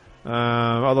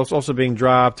 Although it's also being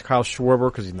dropped, Kyle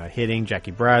Schwarber because he's not hitting. Jackie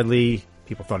Bradley.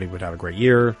 People thought he would have a great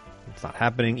year. It's not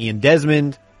happening. Ian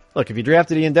Desmond. Look, if you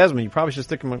drafted Ian Desmond, you probably should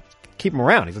keep him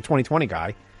around. He's a 2020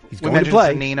 guy. He's going to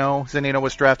play. Zanino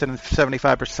was drafted in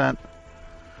 75%.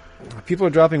 People are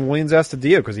dropping Williams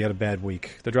Astudillo because he had a bad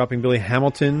week. They're dropping Billy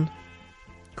Hamilton.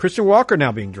 Christian Walker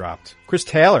now being dropped. Chris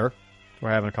Taylor, we're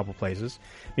having a couple places.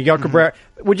 Miguel Cabrera.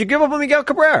 Would you give up on Miguel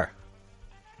Cabrera?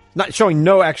 Not showing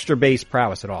no extra base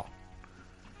prowess at all.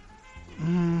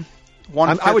 I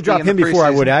would drop him before I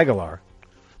would Aguilar.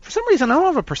 For some reason, I don't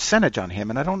have a percentage on him,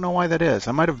 and I don't know why that is.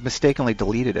 I might have mistakenly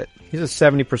deleted it. He's at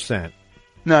 70%.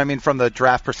 No, I mean from the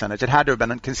draft percentage. It had to have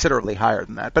been considerably higher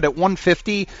than that. But at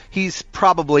 150, he's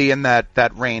probably in that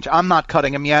range. I'm not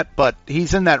cutting him yet, but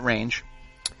he's in that range.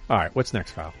 All right, what's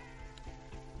next, Kyle?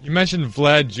 You mentioned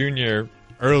Vlad Jr.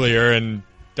 earlier, and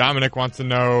Dominic wants to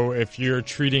know if you're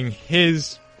treating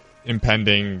his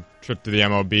impending trip to the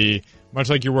MLB much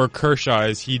like you were Kershaw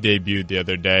as he debuted the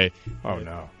other day. Oh,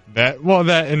 no.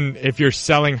 And if you're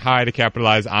selling high to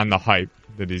capitalize on the hype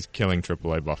that he's killing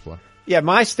AAA Buffalo. Yeah,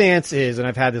 my stance is, and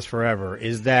I've had this forever,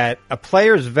 is that a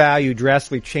player's value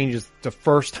drastically changes the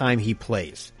first time he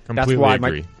plays. Completely That's why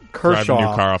agree. Kershaw, drive a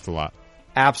new car off the lot.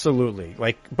 Absolutely.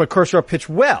 But Kershaw pitched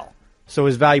well, so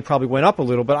his value probably went up a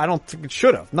little, but I don't think it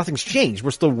should have. Nothing's changed.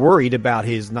 We're still worried about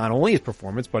not only his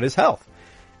performance, but his health.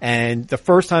 And the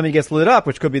first time he gets lit up,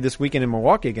 which could be this weekend in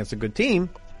Milwaukee against a good team,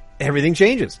 everything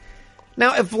changes.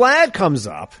 Now, if Vlad comes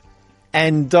up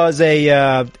and does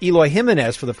a Eloy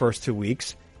Jimenez for the first 2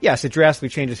 weeks, yes, it drastically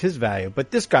changes his value.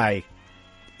 But this guy,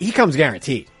 he comes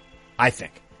guaranteed, I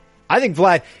think. I think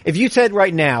Vlad, if you said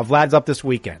right now, Vlad's up this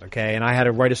weekend, okay, and I had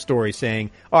to write a story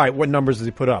saying, all right, what numbers does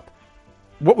he put up?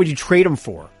 What would you trade him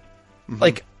for?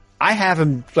 Mm-hmm. I have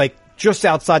him, just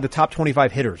outside the top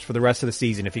 25 hitters for the rest of the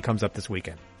season if he comes up this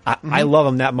weekend. I love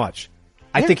him that much.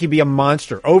 I think he'd be a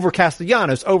monster. Over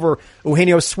Castellanos, over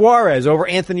Eugenio Suarez, over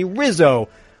Anthony Rizzo,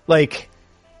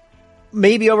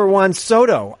 maybe over Juan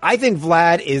Soto. I think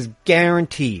Vlad is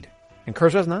guaranteed, and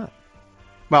Kershaw's not.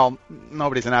 Well,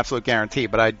 nobody's an absolute guarantee,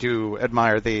 but I do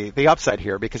admire the upside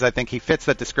here because I think he fits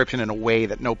that description in a way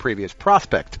that no previous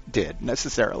prospect did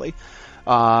necessarily.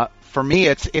 For me,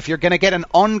 it's if you're going to get an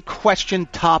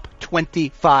unquestioned top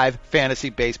 25 fantasy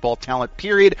baseball talent,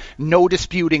 period, no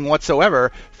disputing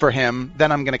whatsoever for him,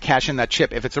 then I'm going to cash in that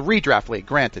chip. If it's a redraft league,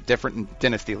 granted, different in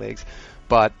dynasty leagues,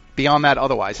 but beyond that,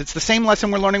 otherwise. It's the same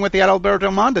lesson we're learning with the Adalberto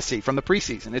Mondesi from the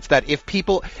preseason. It's that if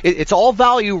people, it's all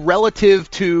value relative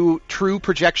to true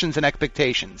projections and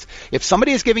expectations. If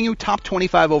somebody is giving you top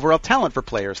 25 overall talent for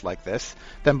players like this,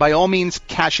 then by all means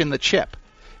cash in the chip.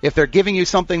 If they're giving you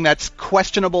something that's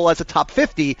questionable as a top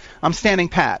 50, I'm standing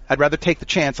pat. I'd rather take the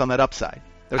chance on that upside.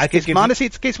 There's a case with Mondesi,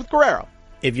 it's the case with Guerrero.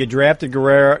 If you drafted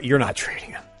Guerrero, you're not trading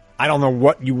him. I don't know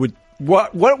what you would.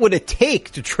 What would it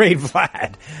take to trade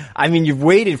Vlad? I mean, you've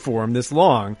waited for him this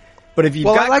long, but if you've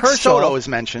got Kershaw, Soto is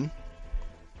mentioned.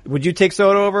 Would you take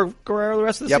Soto over Guerrero the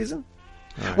rest of the season?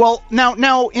 Right. Well,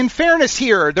 now, in fairness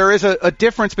here, there is a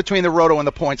difference between the Roto and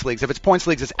the points leagues. If it's points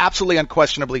leagues, it's absolutely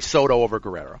unquestionably Soto over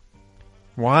Guerrero.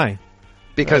 Why?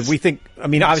 Because we think,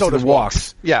 obviously Soto's the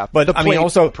walks. Yeah, but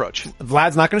also approach.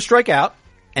 Vlad's not going to strike out,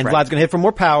 and Vlad's going to hit for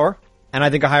more power, and I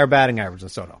think a higher batting average than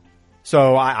Soto.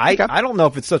 So I don't know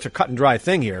if it's such a cut and dry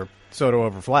thing here, Soto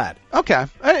over Vlad. Okay.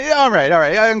 All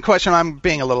right. In question, I'm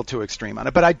being a little too extreme on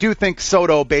it, but I do think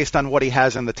Soto, based on what he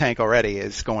has in the tank already,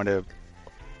 is going to,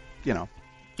 all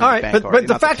right, but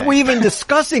the fact we're even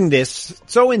discussing this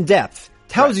so in depth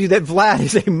tells you that Vlad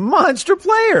is a monster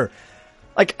player.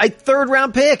 A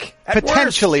third-round pick.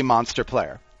 Potentially monster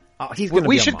player.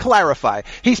 We should clarify.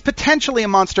 He's potentially a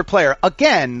monster player.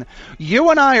 Again,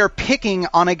 you and I are picking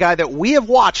on a guy that we have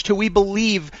watched who we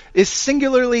believe is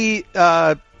singularly,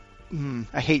 I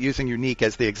hate using unique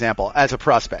as the example, as a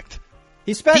prospect.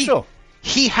 He's special.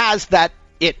 He has that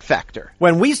it factor.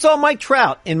 When we saw Mike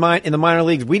Trout in the minor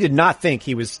leagues, we did not think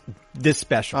he was this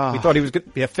special. We thought he was going to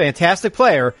be a fantastic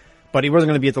player, but he wasn't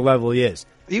going to be at the level he is.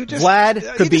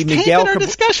 Vlad could be Miguel Cabrera.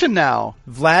 Discussion now.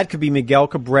 Vlad could be Miguel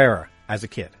Cabrera as a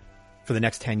kid for the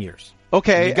next 10 years.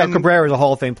 Okay. Miguel Cabrera is a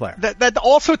Hall of Fame player. That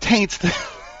also taints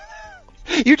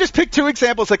You just picked two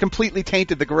examples that completely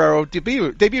tainted the Guerrero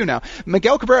debut now.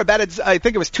 Miguel Cabrera batted, I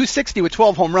think it was 260 with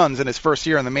 12 home runs in his first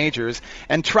year in the majors,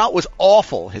 and Trout was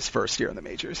awful his first year in the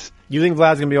majors. You think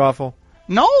Vlad's going to be awful?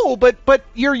 No, but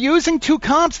you're using two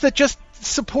comps that just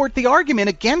support the argument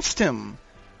against him.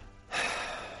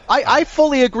 I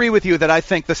fully agree with you that I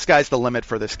think the sky's the limit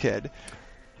for this kid.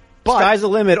 But sky's the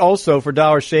limit also for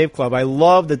Dollar Shave Club. I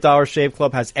love that Dollar Shave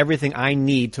Club has everything I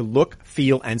need to look,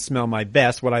 feel, and smell my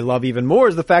best. What I love even more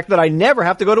is the fact that I never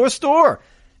have to go to a store.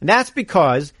 And that's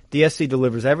because DSC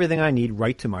delivers everything I need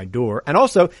right to my door. And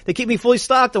also, they keep me fully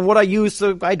stocked on what I use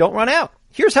so I don't run out.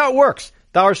 Here's how it works.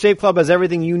 Dollar Shave Club has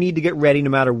everything you need to get ready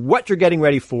no matter what you're getting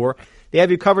ready for. They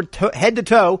have you covered head to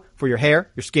toe for your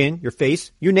hair, your skin, your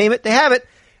face, you name it, they have it.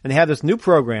 And they have this new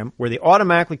program where they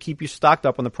automatically keep you stocked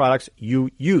up on the products you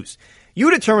use.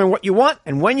 You determine what you want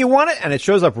and when you want it, and it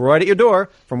shows up right at your door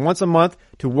from once a month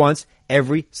to once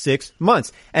every 6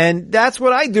 months. And that's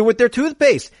what I do with their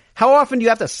toothpaste. How often do you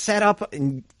have to set up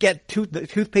and get the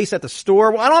toothpaste at the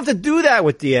store? Well, I don't have to do that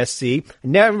with DSC. I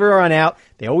never run out.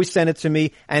 They always send it to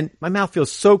me, and my mouth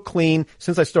feels so clean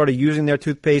since I started using their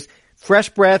toothpaste. Fresh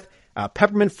breath.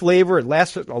 Peppermint flavor. It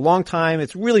lasts a long time.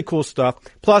 It's really cool stuff.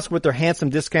 Plus, with their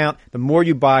handsome discount, the more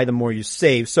you buy, the more you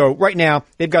save. So right now,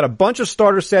 they've got a bunch of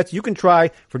starter sets you can try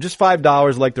for just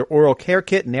 $5, like their oral care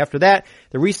kit. And after that,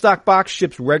 the restock box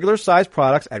ships regular size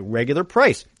products at regular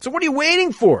price. So what are you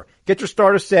waiting for? Get your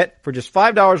starter set for just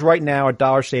 $5 right now at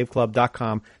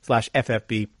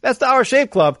dollarshaveclub.com/FFB. That's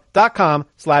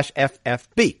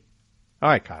dollarshaveclub.com/FFB. All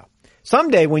right, Kyle.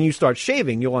 Someday when you start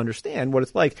shaving, you'll understand what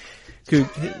it's like to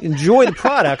enjoy the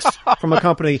products from a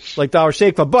company like Dollar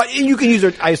Shave Club. But you can use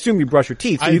I assume you brush your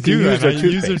teeth, so you can use their toothpaste. I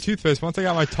use their toothpaste. Once I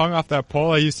got my tongue off that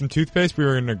pole, I used some toothpaste. We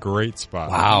were in a great spot.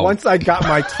 Wow. Once I got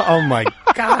my oh my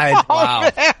God.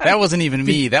 Wow. That wasn't even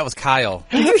me. That was Kyle.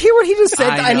 Did you hear what he just said?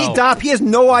 I need Dop. He has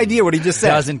no idea what he just said.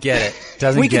 Doesn't get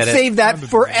it. We can save that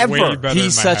forever.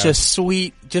 He's such a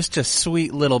sweet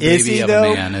little baby of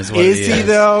a man is what he is. Is he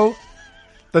though?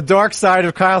 The dark side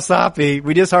of Kyle Soppe.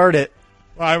 We just heard it.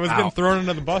 Well, I was getting thrown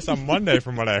under the bus on Monday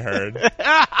from what I heard. Wow.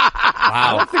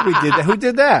 I don't think we did that. Who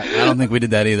did that? I don't think we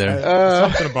did that either.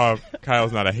 Something about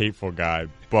Kyle's not a hateful guy,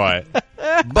 but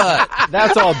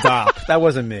that's all Dop. That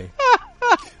wasn't me.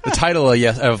 The title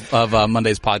of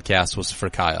Monday's podcast was for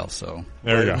Kyle, so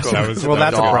there we go. That was, well,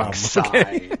 that's a problem. Side.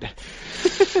 Okay.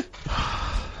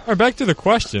 All right, back to the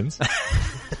questions.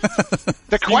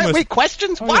 Wait,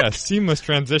 questions? What? Yeah, seamless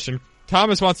transition.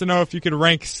 Thomas wants to know if you could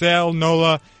rank Sale,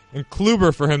 Nola, and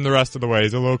Kluber for him the rest of the way.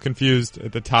 He's a little confused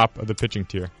at the top of the pitching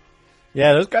tier.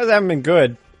 Yeah, those guys haven't been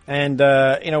good. And,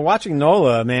 watching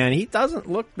Nola, man, he doesn't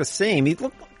look the same. This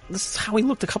is how he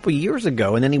looked a couple of years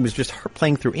ago, and then he was just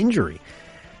playing through injury.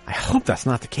 I hope that's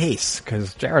not the case,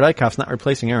 because Jared Eichhoff's not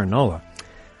replacing Aaron Nola.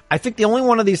 I think the only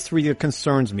one of these three that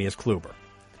concerns me is Kluber.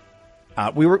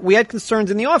 We had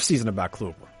concerns in the offseason about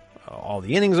Kluber. All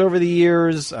the innings over the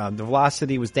years, the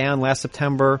velocity was down last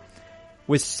September.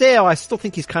 With Sale, I still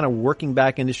think he's kind of working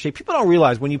back into shape. People don't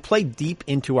realize when you play deep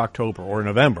into October or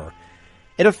November,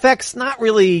 it affects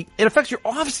your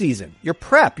off season, your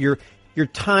prep, your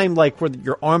time for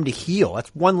your arm to heal.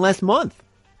 That's one less month.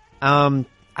 I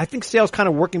think Sale's kind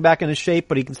of working back into shape,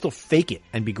 but he can still fake it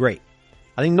and be great.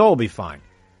 I think Nola will be fine.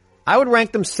 I would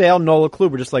rank them Sale, Nola,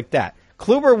 Kluber, just like that.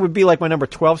 Kluber would be like my number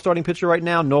 12 starting pitcher right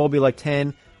now. Nola would be like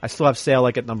 10. I still have Sale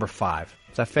at number 5.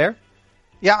 Is that fair?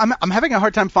 Yeah, I'm having a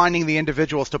hard time finding the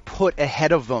individuals to put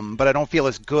ahead of them, but I don't feel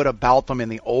as good about them in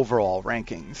the overall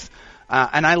rankings.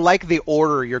 And I like the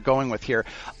order you're going with here.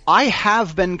 I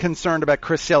have been concerned about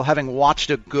Chris Sale, having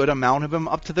watched a good amount of him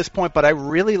up to this point, but I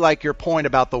really like your point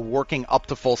about the working up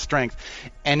to full strength.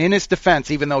 And in his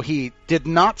defense, even though he did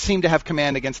not seem to have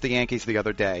command against the Yankees the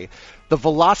other day, the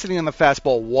velocity on the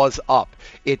fastball was up.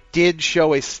 It did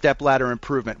show a stepladder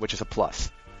improvement, which is a plus.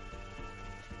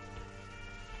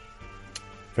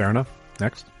 Fair enough.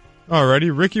 Next.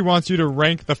 Alrighty, Ricky wants you to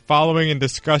rank the following and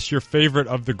discuss your favorite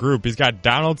of the group. He's got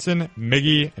Donaldson,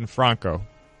 Miggy, and Franco.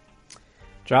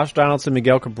 Josh Donaldson,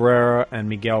 Miguel Cabrera, and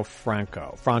Miguel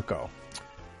Franco.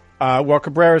 Well,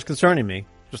 Cabrera is concerning me,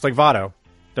 just like Votto.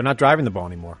 They're not driving the ball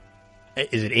anymore.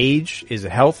 Is it age? Is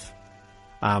it health?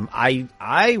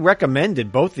 I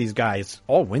recommended both these guys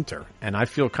all winter, and I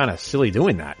feel kind of silly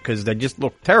doing that because they just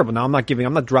look terrible. Now I'm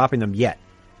not dropping them yet.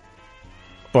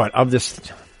 But of this,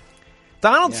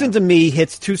 Donaldson to me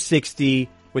hits 260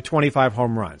 with 25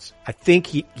 home runs. I think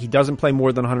he doesn't play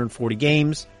more than 140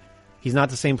 games. He's not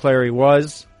the same player he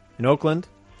was in Oakland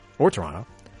or Toronto.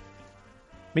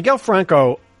 Miguel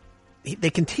Franco, they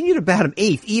continue to bat him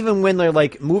 8th, even when they're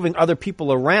moving other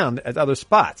people around at other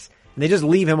spots, and they just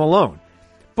leave him alone.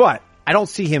 But I don't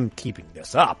see him keeping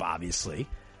this up, obviously.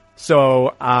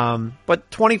 So, but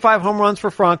 25 home runs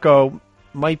for Franco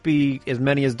might be as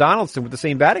many as Donaldson with the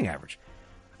same batting average.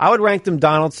 I would rank them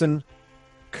Donaldson,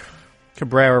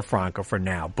 Cabrera, Franco for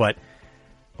now. But,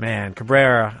 man,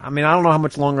 Cabrera, I don't know how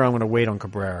much longer I'm going to wait on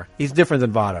Cabrera. He's different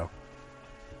than Votto.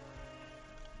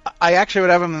 I actually would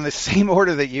have him in the same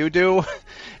order that you do,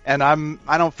 and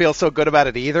I don't feel so good about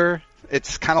it either.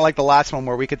 It's kind of like the last one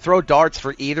where we could throw darts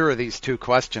for either of these two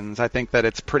questions. I think that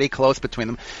it's pretty close between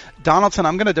them. Donaldson,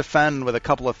 I'm going to defend with a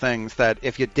couple of things that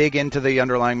if you dig into the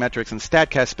underlying metrics, and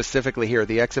StatCast specifically here,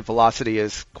 the exit velocity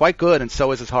is quite good, and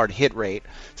so is his hard hit rate.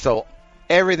 So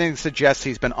everything suggests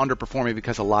he's been underperforming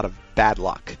because of a lot of bad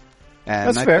luck. And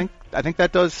That's fair. I think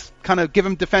that does kind of give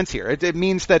him defense here. It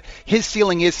means that his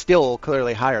ceiling is still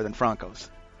clearly higher than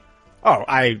Franco's. Oh,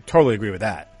 I totally agree with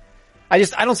that. I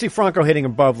don't see Franco hitting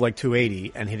above like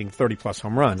 280 and hitting 30-plus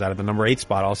home runs out of the number 8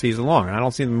 spot all season long, and I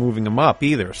don't see them moving him up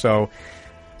either. So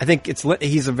I think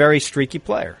he's a very streaky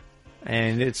player,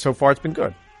 and so far it's been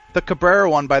good. The Cabrera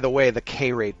one, by the way, the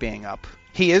K rate being up.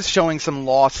 He is showing some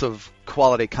loss of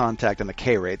quality contact, and the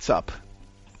K rate's up.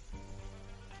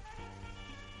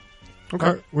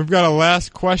 Okay. We've got a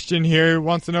last question here. He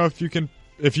wants to know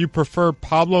if you prefer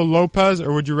Pablo Lopez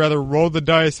or would you rather roll the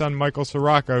dice on Michael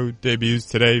Soroka, who debuts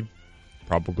today,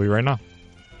 probably right now.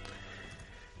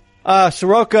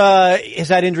 Soroka has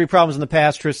had injury problems in the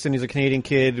past. Tristan, he's a Canadian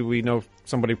kid. We know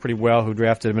somebody pretty well who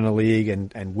drafted him in a league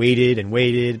and waited and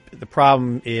waited. The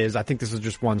problem is I think this is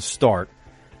just one start.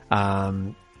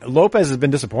 Lopez has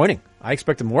been disappointing. I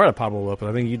expected more out of Pablo Lopez.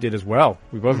 I think you did as well.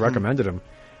 We both recommended him.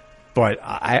 But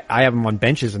I have him on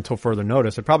benches until further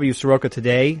notice. I'd probably use Soroka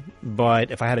today,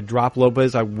 but if I had to drop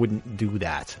Lopez, I wouldn't do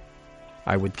that.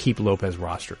 I would keep Lopez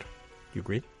rostered. You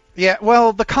agree? Yeah,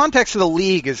 well, the context of the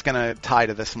league is going to tie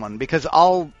to this one because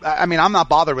I'm not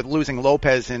bothered with losing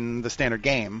Lopez in the standard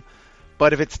game,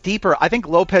 but if it's deeper, I think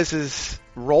Lopez's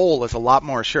role is a lot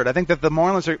more assured. I think that the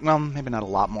Marlins are, well, maybe not a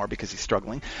lot more because he's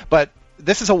struggling, but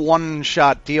this is a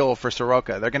one-shot deal for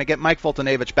Soroka. They're going to get Mike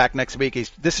Foltynewicz back next week.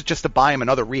 This is just to buy him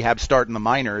another rehab start in the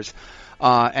minors.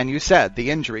 And you said the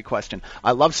injury question.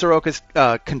 I love Soroka's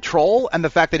control and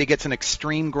the fact that he gets an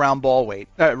extreme ground ball weight.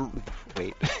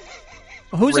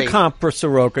 Who's a comp for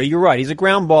Soroka? You're right. He's a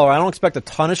ground baller. I don't expect a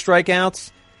ton of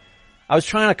strikeouts. I was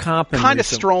trying to comp him. Kind of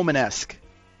Stroman-esque.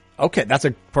 Okay, that's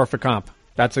a perfect comp.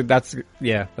 That's a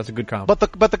good comp.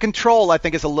 But the control, I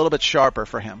think, is a little bit sharper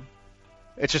for him.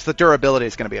 It's just the durability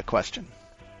is going to be a question.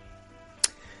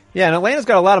 Yeah, and Atlanta's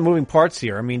got a lot of moving parts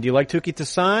here. I mean, do you like Tuki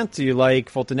Toussaint? Do you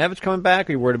like Foltynewicz coming back?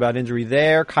 Are you worried about injury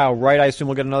there? Kyle Wright, I assume,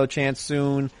 will get another chance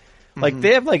soon. Like,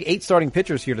 they have 8 starting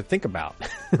pitchers here to think about,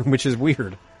 which is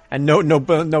weird. And no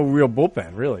real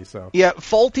bullpen, really. So yeah,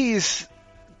 Folty's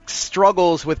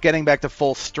struggles with getting back to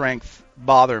full strength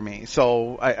bother me.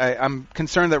 So I'm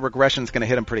concerned that regression is going to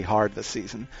hit him pretty hard this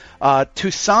season.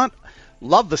 Toussaint,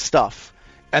 love the stuff.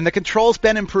 And the control's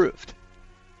been improved.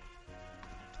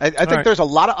 I think there's a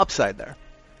lot of upside there.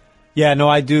 Yeah, no,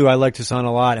 I do. I like Toussaint a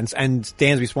lot. And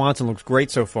Dansby Swanson looks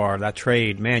great so far, that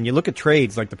trade. Man, you look at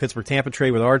trades like the Pittsburgh-Tampa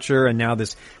trade with Archer and now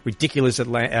this ridiculous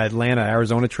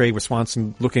Atlanta-Arizona trade with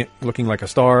Swanson looking like a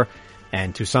star.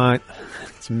 And Toussaint,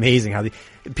 it's amazing how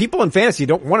people in fantasy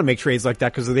don't want to make trades like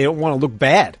that because they don't want to look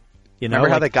bad. You know,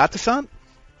 remember how they got Toussaint?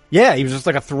 Yeah, he was just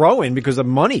like a throw-in because of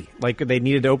money. Like, they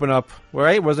needed to open up,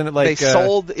 right? Wasn't it like... They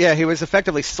sold... Yeah, he was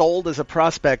effectively sold as a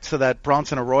prospect so that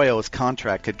Bronson Arroyo's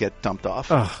contract could get dumped off.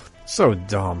 Oh, so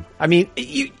dumb. I mean,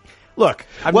 look,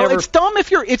 it's dumb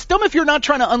if you're not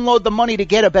trying to unload the money to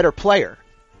get a better player.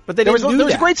 But there was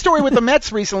a great story with the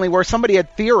Mets recently where somebody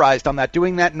had theorized on that,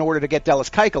 doing that in order to get Dallas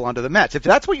Keuchel onto the Mets. If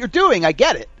that's what you're doing, I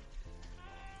get it.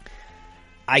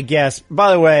 I guess.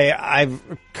 By the way, I've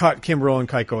cut Kimbrel and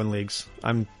Keuchel in leagues.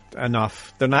 I'm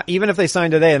enough. They're not, even if they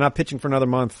sign today, they're not pitching for another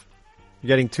month. You're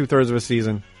getting 2/3 of a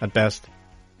season at best.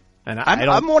 And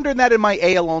I'm wondering that in my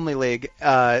AL only league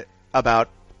about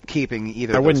keeping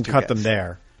either. I of those wouldn't two cut guys.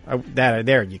 them there.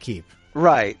 There you keep.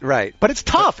 Right. But it's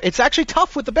tough. It's actually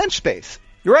tough with the bench space.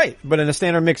 You're right. But in a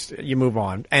standard mix, you move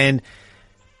on. And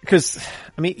because,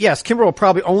 I mean, yes, Kimbrel will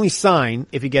probably only sign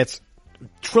if he gets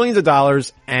trillions of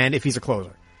dollars and if he's a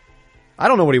closer. I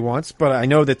don't know what he wants, but I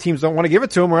know that teams don't want to give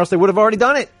it to him or else they would have already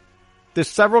done it. There's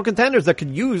several contenders that could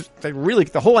use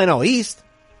the whole NL East.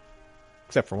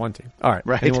 Except for one team. All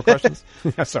right. Any more questions?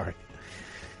 Sorry.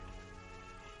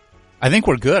 I think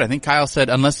we're good. I think Kyle said,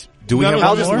 do we have Kyle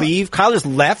one just more? leave? Kyle just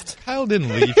left? Kyle didn't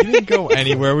leave. He didn't go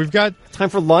anywhere. We've got time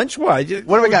for lunch? What?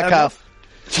 What do we got, Kyle?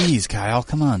 Jeez, Kyle,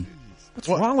 come on. What's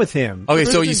wrong with him? Okay,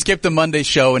 so you skipped the Monday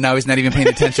show, and now he's not even paying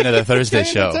attention to the Thursday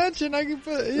show. Attention,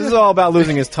 This is all about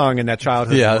losing his tongue in that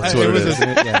childhood. Yeah, that's what it is. It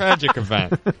was a tragic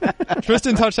event.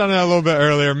 Tristan touched on it a little bit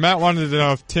earlier. Matt wanted to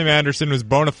know if Tim Anderson was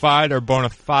bona fide or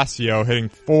Bonifacio, hitting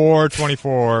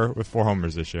 .424 with 4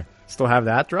 homers this year. Still have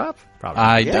that drop? Probably.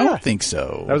 I don't think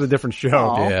so. That was a different show.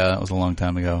 Aww. Yeah, that was a long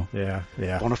time ago. Yeah.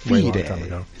 Bonafide. Way long time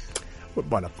ago.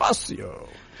 Bonifacio.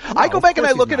 I go back and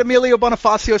I look at Emilio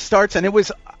Bonifacio's starts, and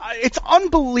it's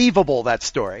unbelievable, that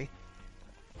story.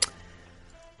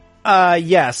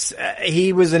 Yes,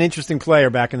 he was an interesting player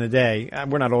back in the day.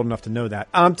 We're not old enough to know that.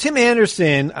 Tim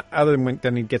Anderson, other than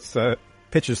when he gets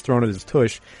pitches thrown at his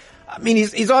tush, I mean,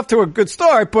 he's off to a good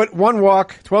start, but 1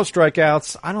 walk, 12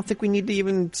 strikeouts. I don't think we need to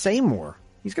even say more.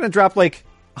 He's going to drop like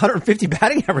 150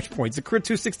 batting average points, a career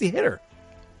 260 hitter.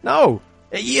 No.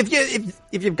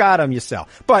 If you've got him, you sell.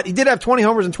 But he did have 20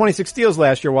 homers and 26 steals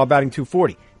last year while batting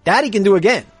 240. That he can do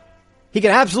again. He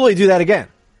can absolutely do that again.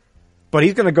 But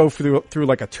he's going to go through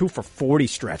like a 2 for 40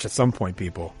 stretch at some point,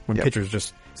 people, when pitchers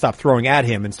just stop throwing at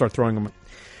him and start throwing him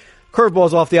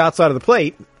curveballs off the outside of the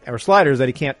plate or sliders that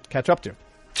he can't catch up to.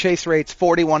 Chase rates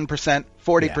 41%,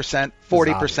 40%,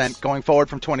 40% going forward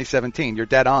from 2017. You're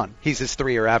dead on. He's his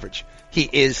 3-year average. He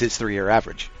is his 3-year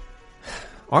average.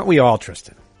 Aren't we all,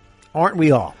 Tristan? Aren't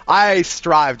we all? I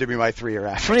strive to be my 3-year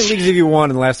average. How many leagues have you won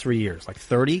in the last 3 years? Like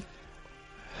 30?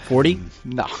 40?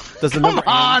 No. Does the Come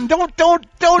on, don't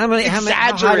exaggerate.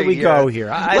 How do we go here?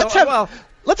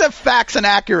 Let's have facts and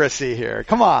accuracy here.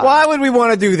 Come on. Why would we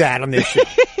want to do that on this show?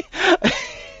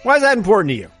 Why is that important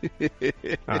to you?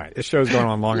 All right, this show's going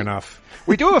on long enough.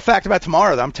 We do have a fact about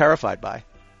tomorrow that I'm terrified by.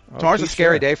 Tomorrow's a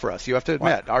scary day for us. You have to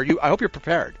admit. I hope you're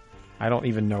prepared. I don't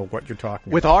even know what you're talking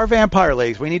about. With our vampire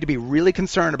leagues, we need to be really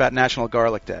concerned about National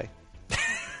Garlic Day.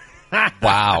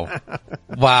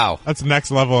 Wow. That's next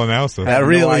level analysis. That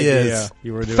really is.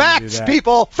 You were doing Facts,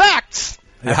 people! Facts!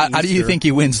 How do you think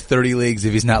he wins 30 leagues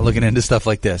if he's not looking into stuff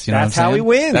like this? You know That's what I'm how saying? he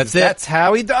wins. That's it. That's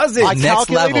how he does it. I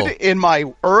calculated in my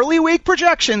early week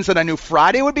projections that I knew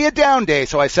Friday would be a down day,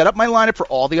 so I set up my lineup for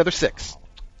all the other 6.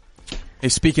 Hey,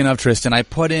 speaking of Tristan, I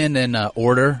put in an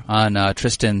order on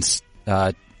Tristan's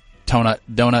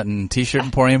donut and T-shirt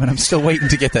emporium, and I'm still waiting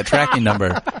to get that tracking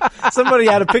number. Somebody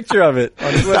had a picture of it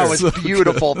on Twitter. That was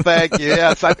beautiful. Thank you.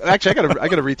 Yes, I gotta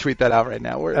retweet that out right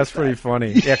now. That's pretty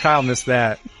funny. Yeah, Kyle missed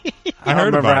that. I don't heard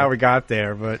remember how we got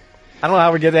there, but I don't know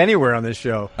how we get anywhere on this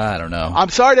show. I don't know. I'm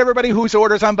sorry to everybody whose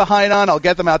orders I'm behind on. I'll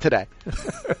get them out today.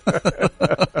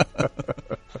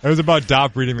 It was about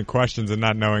Dop reading the questions and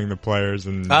not knowing the players.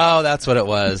 Oh, that's what it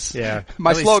was. Yeah.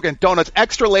 My slogan: donuts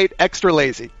extra late, extra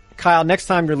lazy. Kyle, next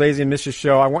time you're lazy and miss your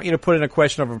show, I want you to put in a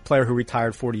question of a player who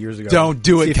retired 40 years ago. Don't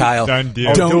do it, Kyle. Done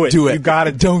deal. Don't do it. You got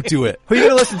it. Don't do it. Who are you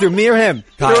going to listen to, me or him?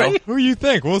 Kyle. Who you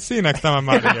think? We'll see next time I'm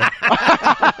out of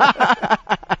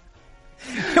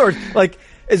here. Or, like,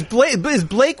 is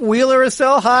Blake Wheeler a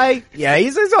sell high? Yeah,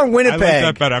 he's on Winnipeg. I like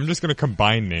that better. I'm just going to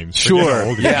combine names.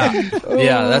 Sure. Yeah.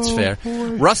 Yeah, that's fair.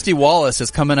 Rusty Wallace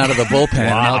is coming out of the bullpen, and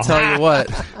I'll tell you what.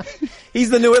 He's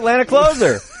the new Atlanta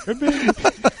closer.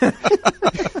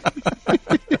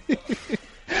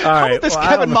 All right. How about this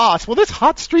Kevin Moss? Will this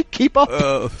hot streak keep up?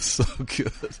 Oh, so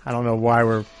good. I don't know why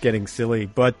we're getting silly,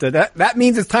 but that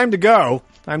means it's time to go.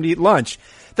 Time to eat lunch.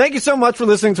 Thank you so much for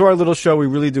listening to our little show. We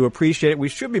really do appreciate it. We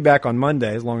should be back on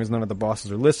Monday as long as none of the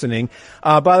bosses are listening.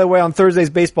 By the way, on Thursday's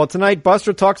Baseball Tonight,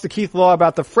 Buster talks to Keith Law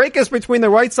about the fracas between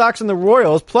the White Sox and the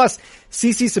Royals. Plus,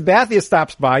 CC Sabathia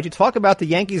stops by to talk about the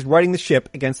Yankees righting the ship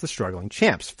against the struggling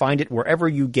champs. Find it wherever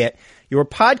you get your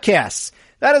podcasts.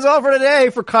 That is all for today.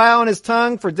 For Kyle and his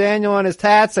tongue, for Daniel and his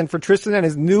tats, and for Tristan and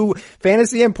his new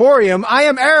Fantasy Emporium, I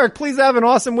am Eric. Please have an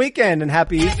awesome weekend and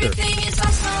happy Easter. Everything is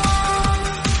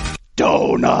awesome.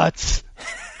 Donuts.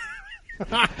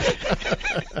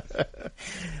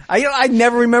 I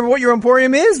never remember what your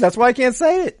Emporium is. That's why I can't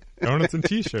say it. Donuts and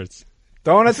T-shirts.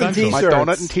 Donuts and T-shirts. My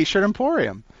donut and T-shirt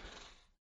Emporium.